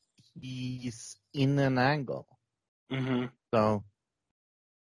because he's in an angle. Mm-hmm. So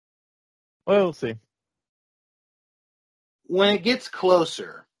we'll see. When it gets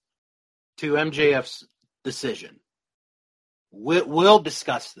closer to MJF's decision, we'll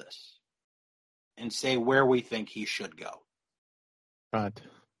discuss this and say where we think he should go. Right.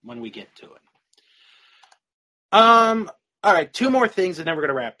 When we get to it. All right, two more things and then we're going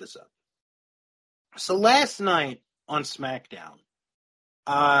to wrap this up. So last night on SmackDown,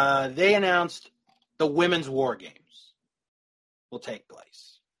 they announced the Women's War Games will take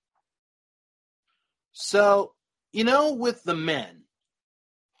place. So, with the men,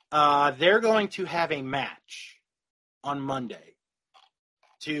 they're going to have a match on Monday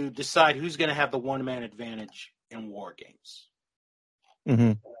to decide who's going to have the one-man advantage in War Games.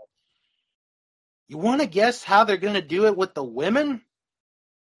 Mm-hmm. You want to guess how they're going to do it with the women?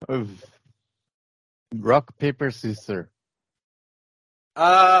 Rock, paper, scissors.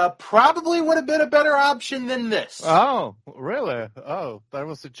 Probably would have been a better option than this. Oh, really? Oh, that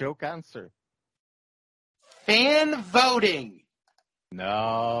was a joke answer. Fan voting.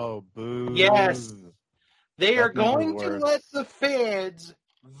 No, boo. Yes. They That are going never to works. let the fans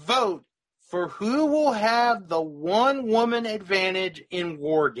vote for who will have the one-woman advantage in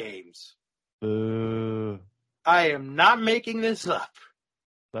War Games. Boo. I am not making this up.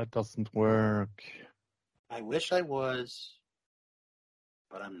 That doesn't work. I wish I was,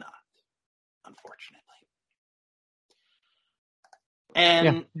 but I'm not, unfortunately.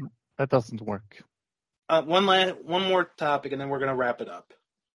 And Yeah, that doesn't work. one more topic, and then we're going to wrap it up.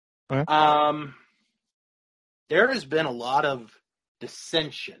 Okay. There has been a lot of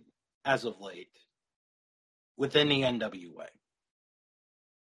dissension as of late within the NWA.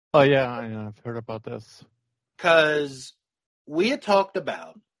 Oh, yeah, I've heard about this. Because we had talked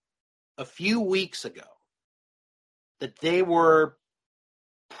about a few weeks ago that they were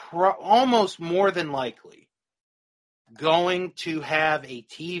almost more than likely going to have a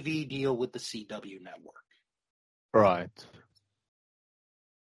TV deal with the CW network. Right.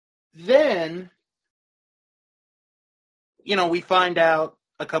 Then, we find out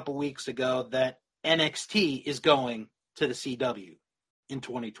a couple weeks ago that NXT is going to the CW in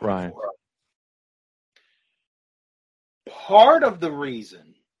 2024. Right. Part of the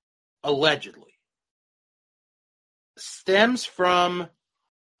reason, allegedly, stems from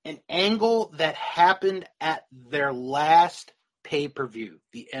an angle that happened at their last pay-per-view,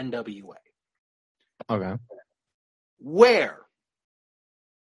 the NWA. Okay. Where,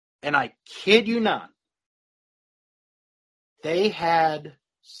 and I kid you not, they had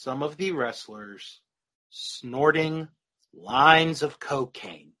some of the wrestlers snorting lines of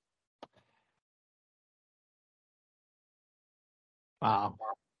cocaine. Wow.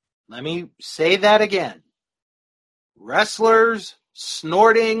 Let me say that again. Wrestlers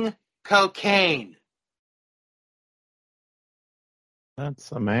snorting cocaine.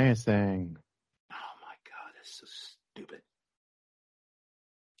 That's amazing. Oh my God, that's so stupid.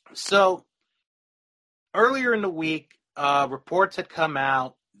 So, earlier in the week, reports had come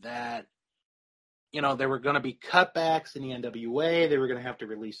out that, there were going to be cutbacks in the NWA. They were going to have to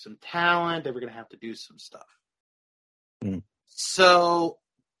release some talent. They were going to have to do some stuff. Mm. So,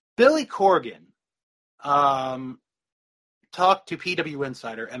 Billy Corgan talked to PW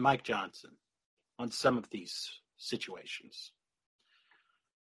Insider and Mike Johnson on some of these situations.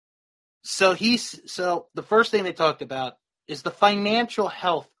 So the first thing they talked about is the financial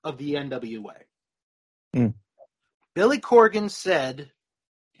health of the NWA. Mm. Billy Corgan said,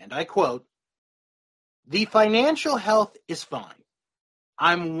 and I quote, "The financial health is fine.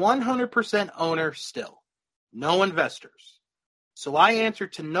 I'm 100% owner still. No investors. So I answer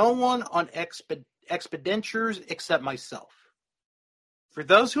to no one on expenditures except myself. For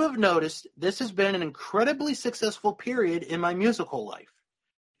those who have noticed, this has been an incredibly successful period in my musical life,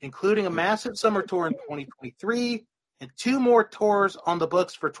 including a massive summer tour in 2023 and 2 more tours on the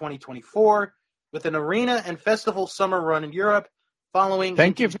books for 2024, with an arena and festival summer run in Europe following.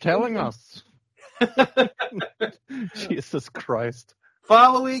 Thank you for telling us. Jesus Christ.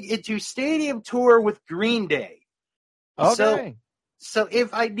 Following into stadium tour with Green Day. Okay. So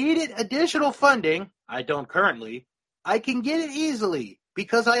if I needed additional funding, I don't currently, I can get it easily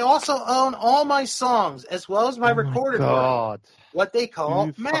because I also own all my songs as well as my recorded work, what they call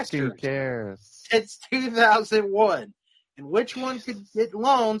Who masters. fucking cares? Since 2001. and which one could get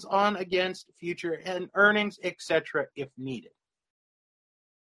loans on against future earnings, etc., if needed.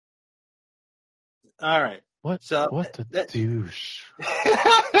 All right. What a douche.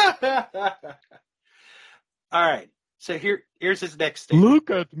 All right. So here's his next statement.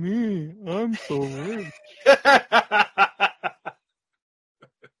 Look at me. I'm so rich.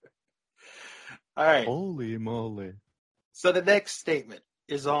 All right. Holy moly. So the next statement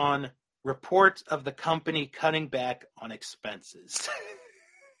is on reports of the company cutting back on expenses.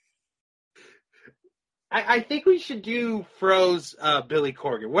 I think we should do Fro's Billy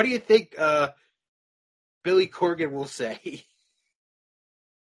Corgan. What do you think Billy Corgan will say?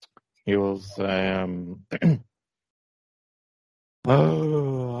 He will say,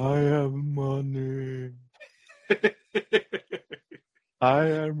 oh, I have money. I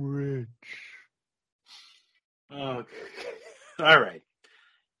am rich. Oh, all right.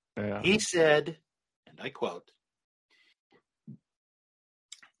 Yeah. He said, and I quote,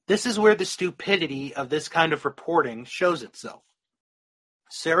 "This is where the stupidity of this kind of reporting shows itself.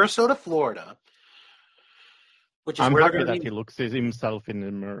 Sarasota, Florida, which is I'm where happy that he looks at himself in the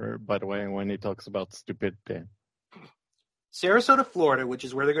mirror, by the way, when he talks about stupidity. Sarasota, Florida, which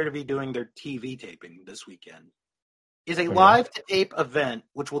is where they're going to be doing their TV taping this weekend, is a live-to-tape event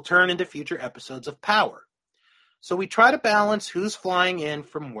which will turn into future episodes of Power. So we try to balance who's flying in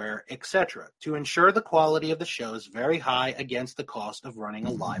from where, etc., to ensure the quality of the show is very high against the cost of running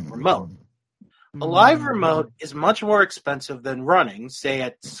a live remote. A live remote is much more expensive than running, say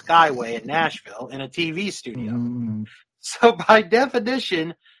at Skyway in Nashville, in a TV studio. So by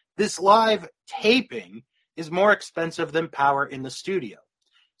definition, this live taping is more expensive than Power in the studio.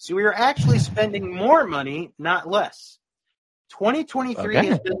 So we are actually spending more money, not less. 2023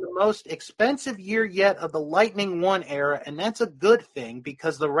 has been the most expensive year yet of the Lightning One era, and that's a good thing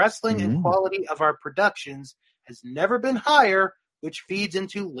because the wrestling and quality of our productions has never been higher, which feeds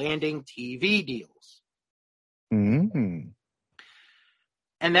into landing TV deals. And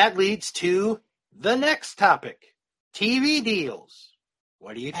that leads to the next topic, TV deals.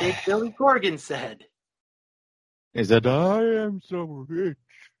 What do you think Billy Corgan said? He said, I am so rich.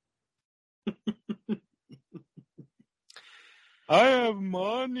 I have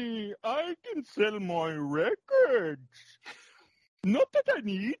money. I can sell my records. Not that I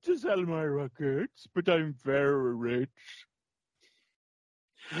need to sell my records, but I'm very rich.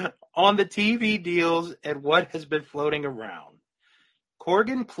 On the TV deals and what has been floating around,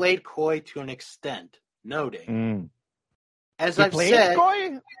 Corgan played coy to an extent, noting, as I've said...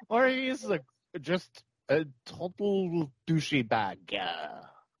 coy? Or he's just a total douchey bag?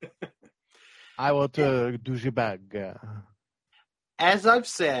 I want a douchey bag. As I've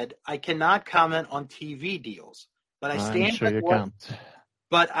said, I cannot comment on TV deals, but I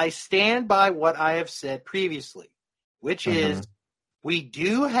stand by what I have said previously, which is we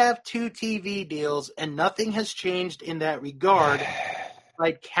do have 2 TV deals and nothing has changed in that regard,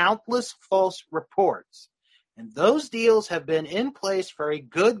 despite countless false reports. And those deals have been in place for a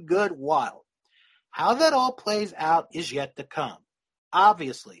good while. How that all plays out is yet to come,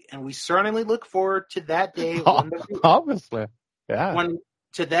 obviously, and we certainly look forward to that day.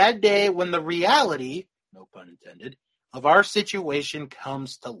 To that day when the reality, no pun intended, of our situation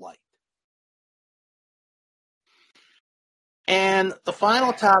comes to light. And the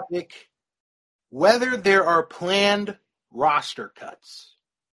final topic, whether there are planned roster cuts.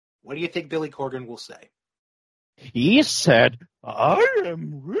 What do you think Billy Corgan will say? He said, I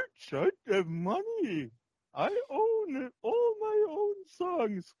am rich. I have money. I own all my own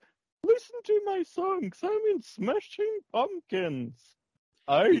songs. Listen to my songs. I'm in Smashing Pumpkins.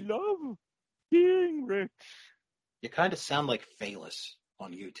 I love being rich. You kind of sound like Phaelus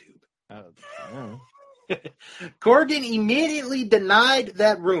on YouTube. Yeah. Corgan immediately denied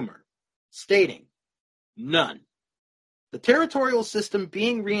that rumor, stating, none. The territorial system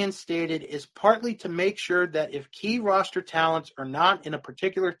being reinstated is partly to make sure that if key roster talents are not in a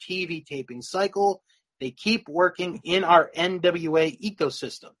particular TV taping cycle, they keep working in our NWA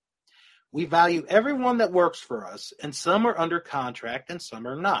ecosystem. We value everyone that works for us, and some are under contract and some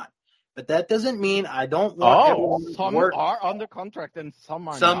are not. But that doesn't mean I don't want everyone to work. Some are under contract and some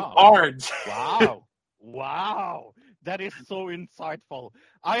are not. Some aren't. Wow. That is so insightful.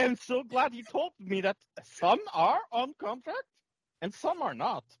 I am so glad you told me that some are on contract and some are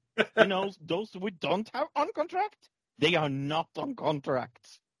not. You know, those we don't have on contract, they are not on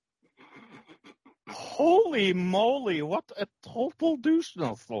contract. Holy moly, what a total douche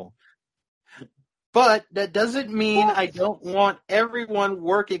nozzle. But that doesn't mean I don't want everyone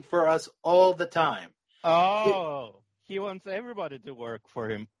working for us all the time. Oh, he wants everybody to work for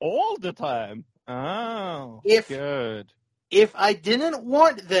him all the time. Oh, good. if I didn't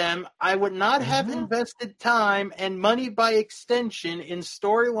want them, I would not have Uh-huh. invested time and money by extension in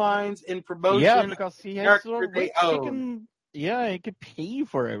storylines and promotion. Yeah, because he is so character they rich, own. he can pay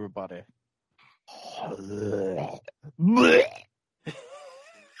for everybody.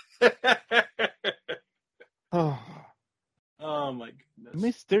 Oh, Oh my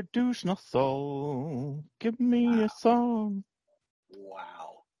goodness! Mr. Douche Nozzle, give me a song.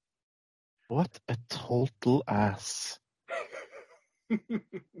 Wow. What a total ass.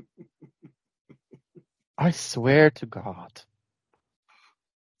 I swear to God.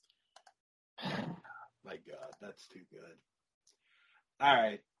 My God, that's too good. All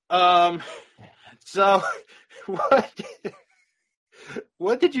right. So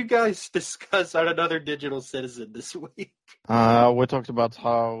what did you guys discuss on Another Digital Citizen this week? We talked about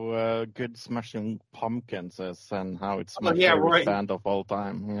how good Smashing Pumpkins is and how it's my favorite band of all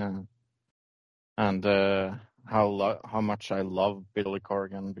time. Yeah. And how much I love Billy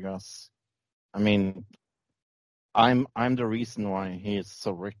Corgan because, I mean, I'm the reason why he is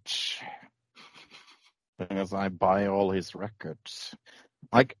so rich. Because I buy all his records.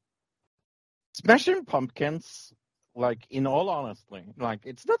 Like, Smashing Pumpkins, like, in all honesty, like,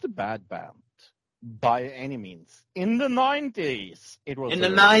 it's not a bad band by any means. In the 90s, it was. In the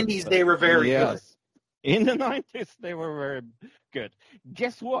 90s, they were very good. In the 90s, they were very good.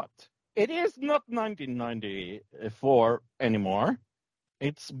 Guess what? It is not 1994 anymore.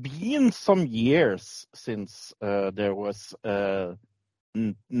 It's been some years since there was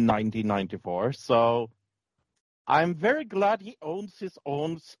 1994. So I'm very glad he owns his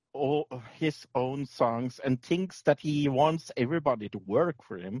own songs and thinks that he wants everybody to work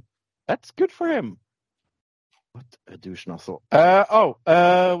for him. That's good for him. What a douche nozzle.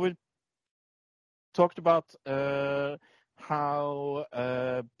 We talked about how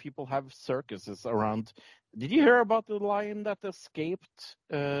people have circuses around. Did you hear about the lion that escaped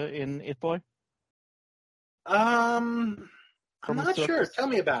in Italy? I'm not sure. Tell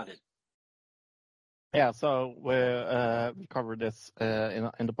me about it. Yeah, so we covered this in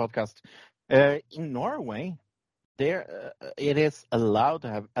the podcast. In Norway, there it is allowed to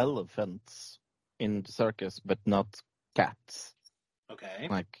have elephants in the circus, but not cats. Okay.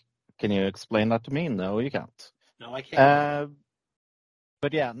 Like, can you explain that to me? No, you can't. No, I can't.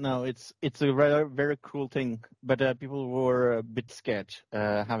 But yeah, no, it's a very, very cool thing. But people were a bit scared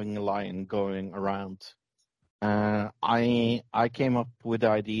having a lion going around. I came up with the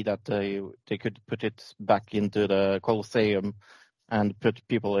idea that they could put it back into the Colosseum and put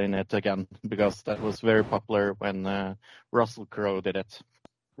people in it again, because that was very popular when Russell Crowe did it.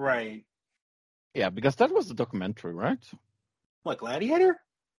 Right. Yeah, because that was a documentary, right? What, Gladiator?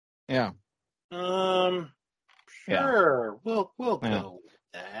 Yeah. Sure. Yeah. We'll go with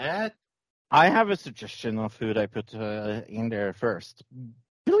that. I have a suggestion of who they put in there first.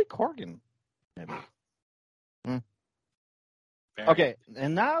 Billy Corgan, maybe. Okay,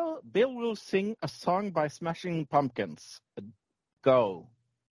 and now Bill will sing a song by Smashing Pumpkins. Go.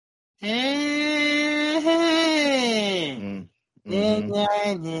 Yeah,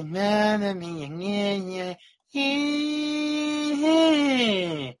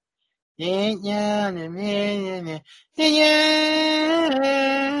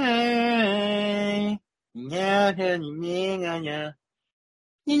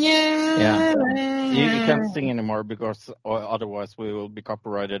 you can't sing anymore because otherwise we will be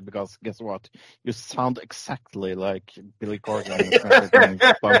copyrighted, because guess what? You sound exactly like Billy Corgan in Smashing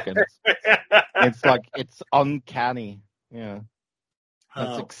Pumpkins. It's uncanny. Yeah.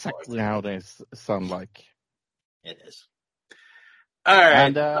 That's exactly how they sound like. It is. All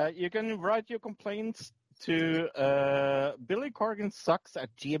right. And you can write your complaints to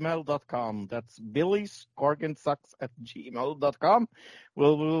billycorgansucks@gmail.com. That's billycorgansucks@gmail.com.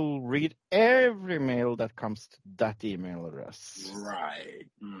 We'll read every mail that comes to that email address. Right.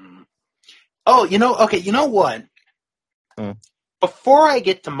 Oh, you know what? Before I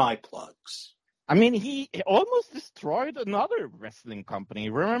get to my plugs. I mean, he almost destroyed another wrestling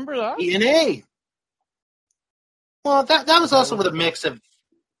company. Remember that? TNA. Well, that was also with a mix of.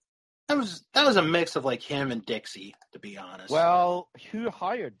 That was a mix of like him and Dixie, to be honest. Well, who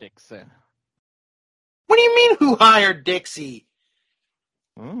hired Dixie? What do you mean, who hired Dixie?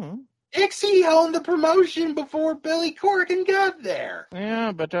 Mm-hmm. Dixie owned the promotion before Billy Corgan got there.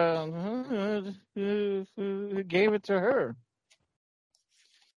 Yeah, but who gave it to her?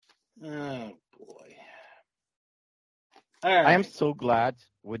 Oh boy! All right. I am so glad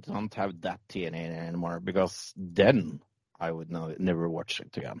we don't have that TNA anymore, because then I would never watch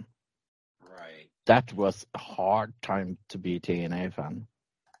it again. Right. That was a hard time to be a TNA fan.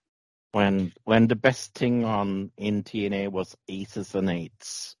 When the best thing in TNA was aces and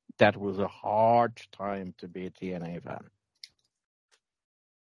eights, that was a hard time to be a TNA fan.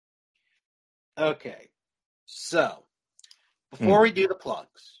 Okay. So, before we do the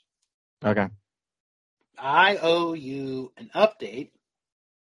plugs, Okay. I owe you an update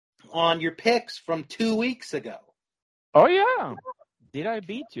on your picks from 2 weeks ago. Oh, yeah. Did I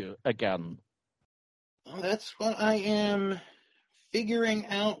beat you again? Well, that's what I am figuring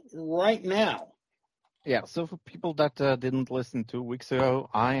out right now. Yeah, so for people that didn't listen 2 weeks ago,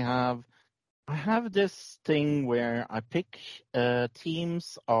 I have this thing where I pick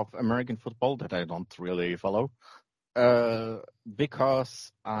teams of American football that I don't really follow,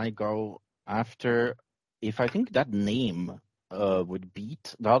 because I go after if I think that name would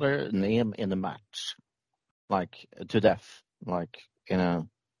beat the other name in a match, like to death, like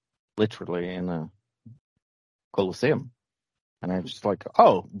literally in a Colosseum. And I'm just like,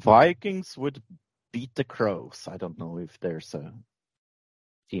 oh, Vikings would beat the Crows. I don't know if there's a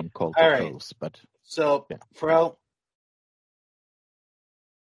team called the Crows, but so, yeah. Fro,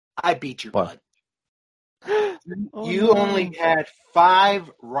 I beat your What? butt. Oh, You no. only had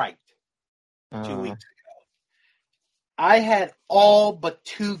 5 right 2 weeks ago. I had all but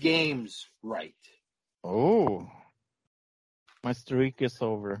 2 games right. Oh, my streak is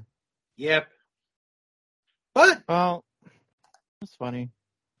over. Yep. But Well, it's funny.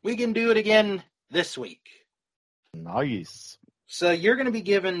 we can do it again this week. Nice. So you're going to be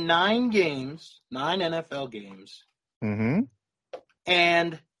given 9 games, 9 NFL games, Mm-hmm.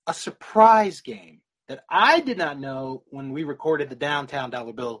 and a surprise game that I did not know when we recorded the Downtown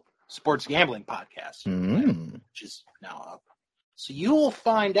Dollar Bill Sports Gambling podcast, which is now up. So you will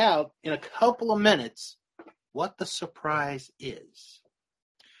find out in a couple of minutes what the surprise is.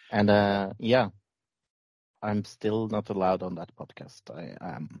 And yeah, I'm still not allowed on that podcast.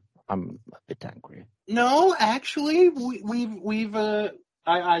 I'm a bit angry. No, actually, we've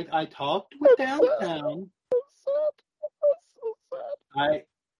I talked with Downtown. I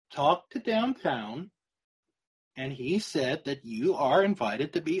talked to Downtown, and he said that you are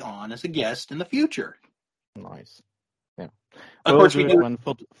invited to be on as a guest in the future. Nice. Yeah. Of course, we do it when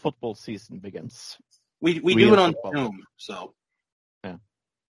football season begins. We Real do it on football. Zoom, so yeah.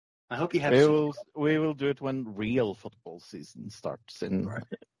 I hope you have. We will do it when real football season starts in. Right.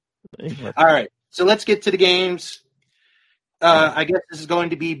 England. All right, so let's get to the games. I guess this is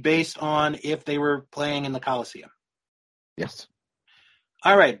going to be based on if they were playing in the Coliseum. Yes.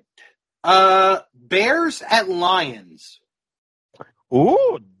 All right. Bears at Lions.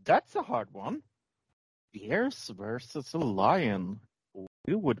 Oh, that's a hard one. Bears versus a Lion.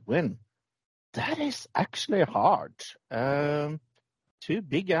 Who would win? That is actually hard. 2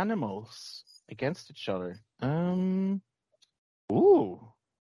 big animals against each other. Ooh,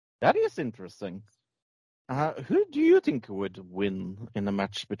 that is interesting. Who do you think would win in a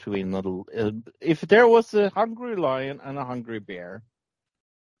match between if there was a hungry lion and a hungry bear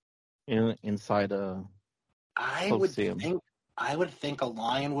inside a Colosseum? I would think a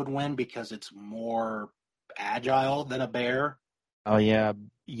lion would win because it's more agile than a bear. Oh yeah,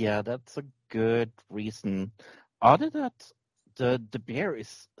 that's a good reason. Other that the bear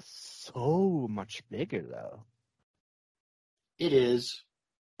is so much bigger though. It is.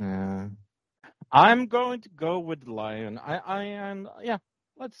 I'm going to go with the lion.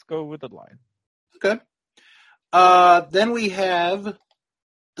 Let's go with the lion. Okay. Then we have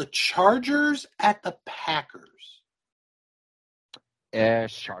the Chargers at the Packers.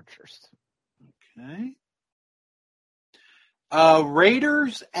 Chargers. Okay.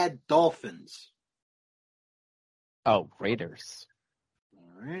 Raiders at Dolphins. Oh, Raiders.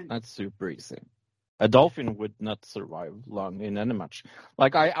 All right. That's super easy. A dolphin would not survive long in any match.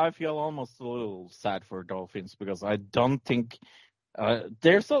 Like I feel almost a little sad for dolphins because I don't think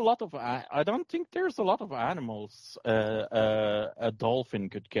there's a lot of animals a dolphin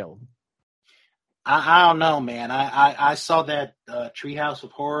could kill. I don't know, man. I saw that Treehouse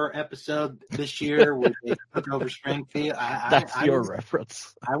of Horror episode this year where they took over Springfield. That's your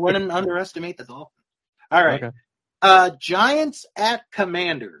reference. I wouldn't underestimate the Dolphins. All right. Okay. Giants at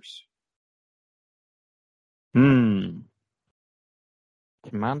Commanders.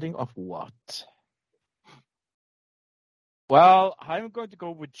 Commanding of what? Well, I'm going to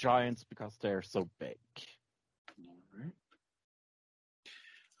go with Giants because they're so big.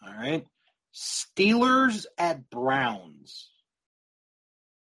 All right. Steelers at Browns.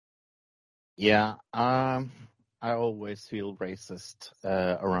 Yeah, I always feel racist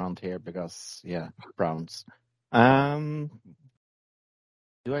around here because, Browns.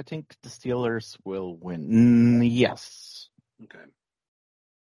 Do I think the Steelers will win? Yes. Okay.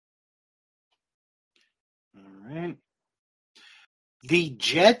 All right. The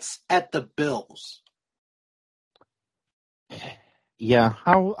Jets at the Bills. Yeah,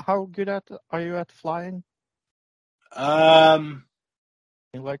 how good are you at flying? Um,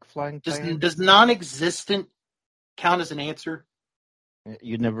 You like flying does planes? non-existent count as an answer?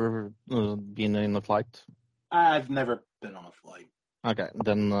 You never been in a flight? I've never been on a flight. Okay,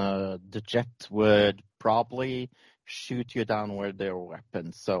 then the jet would probably shoot you down where there are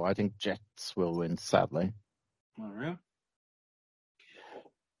weapons. So I think jets will win, sadly. All right.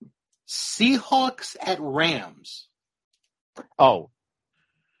 Seahawks at Rams. Oh,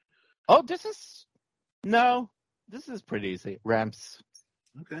 this is pretty easy. Rams.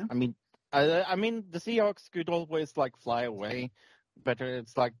 Okay. I mean, the Seahawks could always like fly away, but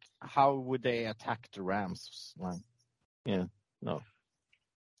it's like, how would they attack the Rams? Like, yeah, no.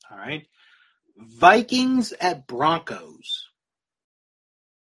 All right. Vikings at Broncos.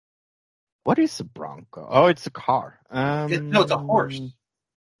 What is a Bronco? Oh, it's a car. No, it's a horse.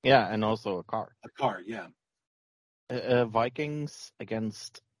 Yeah, and also a car. A car, yeah. Vikings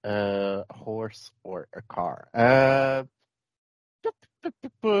against a horse or a car. I'm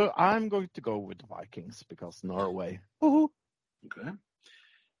going to go with the Vikings because Norway. Woohoo. Okay.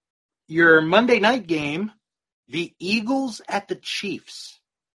 Your Monday night game, the Eagles at the Chiefs.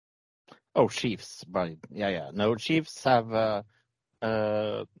 Oh, Chiefs, but yeah. No, Chiefs have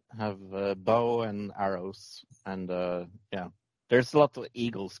bow and arrows, and yeah, there's a lot of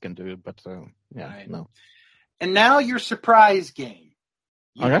Eagles can do, but yeah, Right. no. And now your surprise game.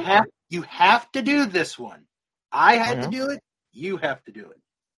 Okay. You have to do this one. I had Okay. to do it. You have to do it.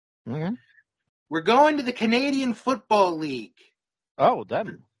 Okay. We're going to the Canadian Football League. Oh,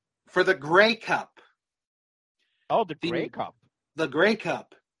 them. For the Grey Cup. Oh, the Grey Cup. The Grey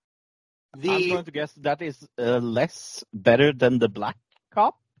Cup. I'm going to guess that is less better than the Black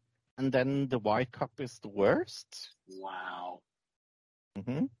Cup, and then the White Cup is the worst. Wow.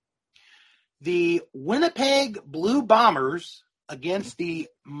 Mm-hmm. The Winnipeg Blue Bombers against the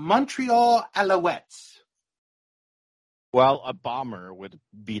Montreal Alouettes. Well, a bomber would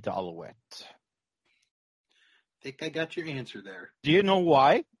beat Alouette. I think I got your answer there. Do you know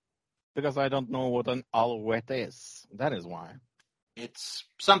why? Because I don't know what an Alouette is. That is why. It's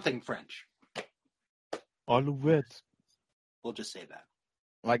something French. Alouette. We'll just say that.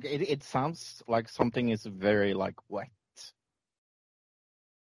 Like it sounds like something is very like wet.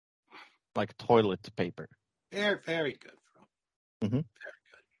 Like toilet paper. Very, very good, bro. Mm-hmm.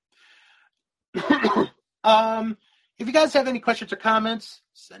 Very good. If you guys have any questions or comments,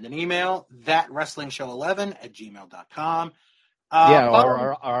 send an email, thatwrestlingshow11@gmail.com. Yeah,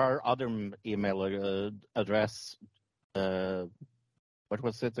 or our other email address, what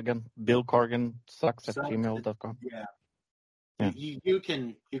was it again? Bill Corgan sucks@gmail.com. Yeah. Yeah. You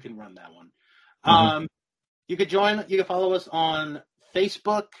can run that one. Mm-hmm. You can follow us on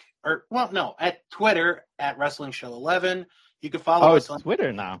Facebook at Twitter at Wrestling Show 11. You can follow us on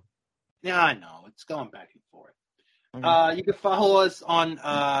Twitter now. Yeah, I know. It's going back and forth. Okay. You can follow us on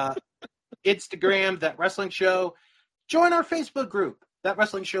Instagram, That Wrestling Show. Join our Facebook group, That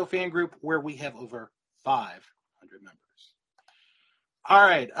Wrestling Show fan group, where we have over 500 members. All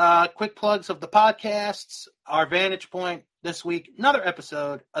right. Quick plugs of the podcasts. Our Vantage Point this week, another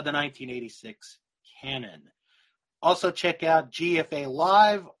episode of the 1986 canon. Also check out GFA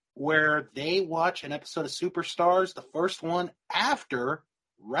Live, where they watch an episode of Superstars, the first one after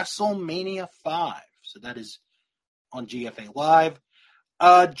WrestleMania 5. So that is on GFA Live.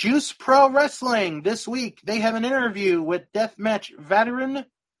 Juice Pro Wrestling this week. They have an interview with deathmatch veteran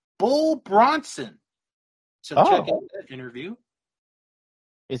Bull Bronson. So check out that interview.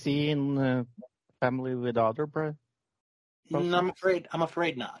 Is he in Family with Other Bro? I'm afraid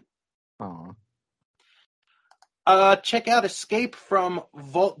not. Oh. Check out Escape from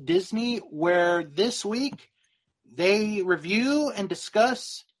Walt Disney, where this week they review and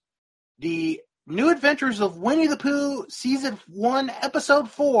discuss the New Adventures of Winnie the Pooh, Season 1, Episode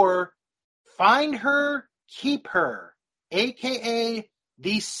 4, Find Her, Keep Her, a.k.a.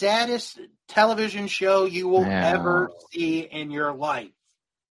 the saddest television show you will ever see in your life.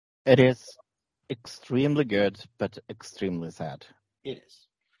 It is extremely good, but extremely sad. It is.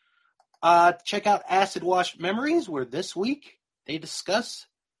 Check out Acid Wash Memories, where this week they discuss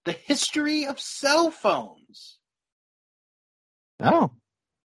the history of cell phones. Oh.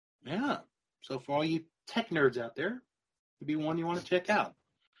 Yeah. So for all you tech nerds out there, it'd be one you want to check out.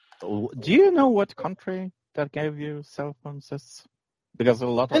 Do you know what country that gave you cell phones is? Because a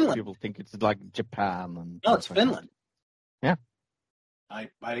lot Finland. of people think it's like Japan. No, it's Finland. Yeah. I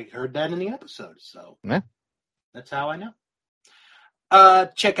heard that in the episode, so yeah. That's how I know.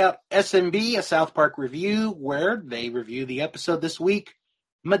 Check out SMB, a South Park review, where they review the episode this week,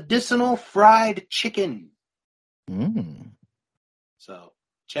 Medicinal Fried Chicken. So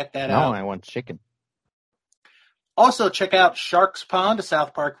check that out. Now I want chicken. Also check out Shark's Pond, a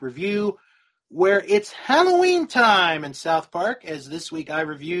South Park review, where it's Halloween time in South Park, as this week I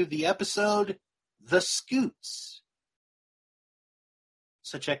review the episode, The Scoots.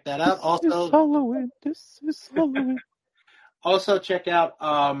 So check that out. This is Halloween. Also check out,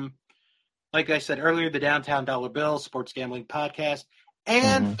 like I said earlier, the Downtown Dollar Bill Sports Gambling Podcast.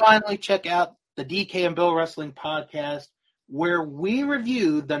 And finally, check out the DK and Bill Wrestling Podcast, where we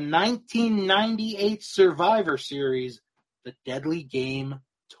review the 1998 Survivor Series, the Deadly Game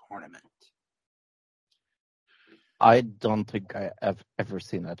Tournament. I don't think I have ever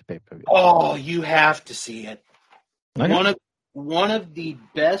seen that pay-per-view. Oh, you have to see it. Okay. One of the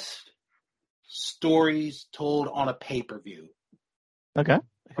best stories told on a pay-per-view. Okay.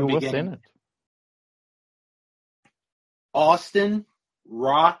 Who was in it? Austin,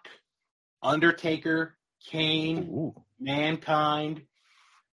 Rock, Undertaker, Kane, Mankind,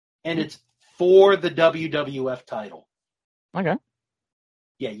 and it's for the WWF title. Okay.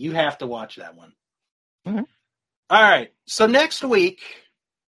 Yeah, you have to watch that one. Okay. All right. So next week,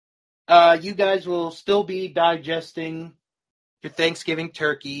 you guys will still be digesting your Thanksgiving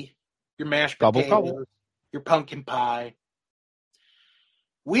turkey, your mashed potatoes, your pumpkin pie.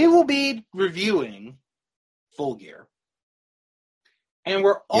 We will be reviewing Full Gear. And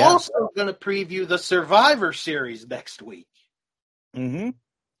we're also going to preview the Survivor Series next week.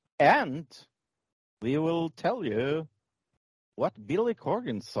 And we will tell you what Billy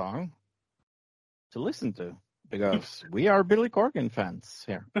Corgan song to listen to, because we are Billy Corgan fans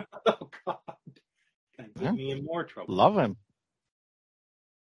here. Oh, God. Gonna get me in more trouble. Love him.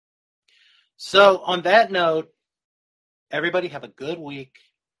 So, on that note, everybody have a good week.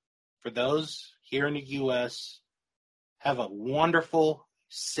 For those here in the U.S., have a wonderful,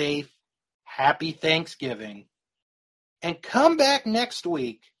 safe, happy Thanksgiving. And come back next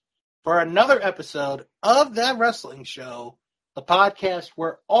week for another episode of That Wrestling Show, the podcast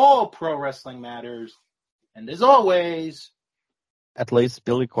where all pro wrestling matters. And as always, at least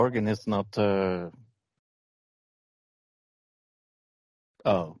Billy Corgan is not...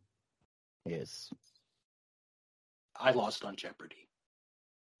 Oh, yes. I lost on Jeopardy.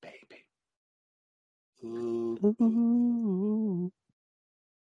 Baby. Ooh.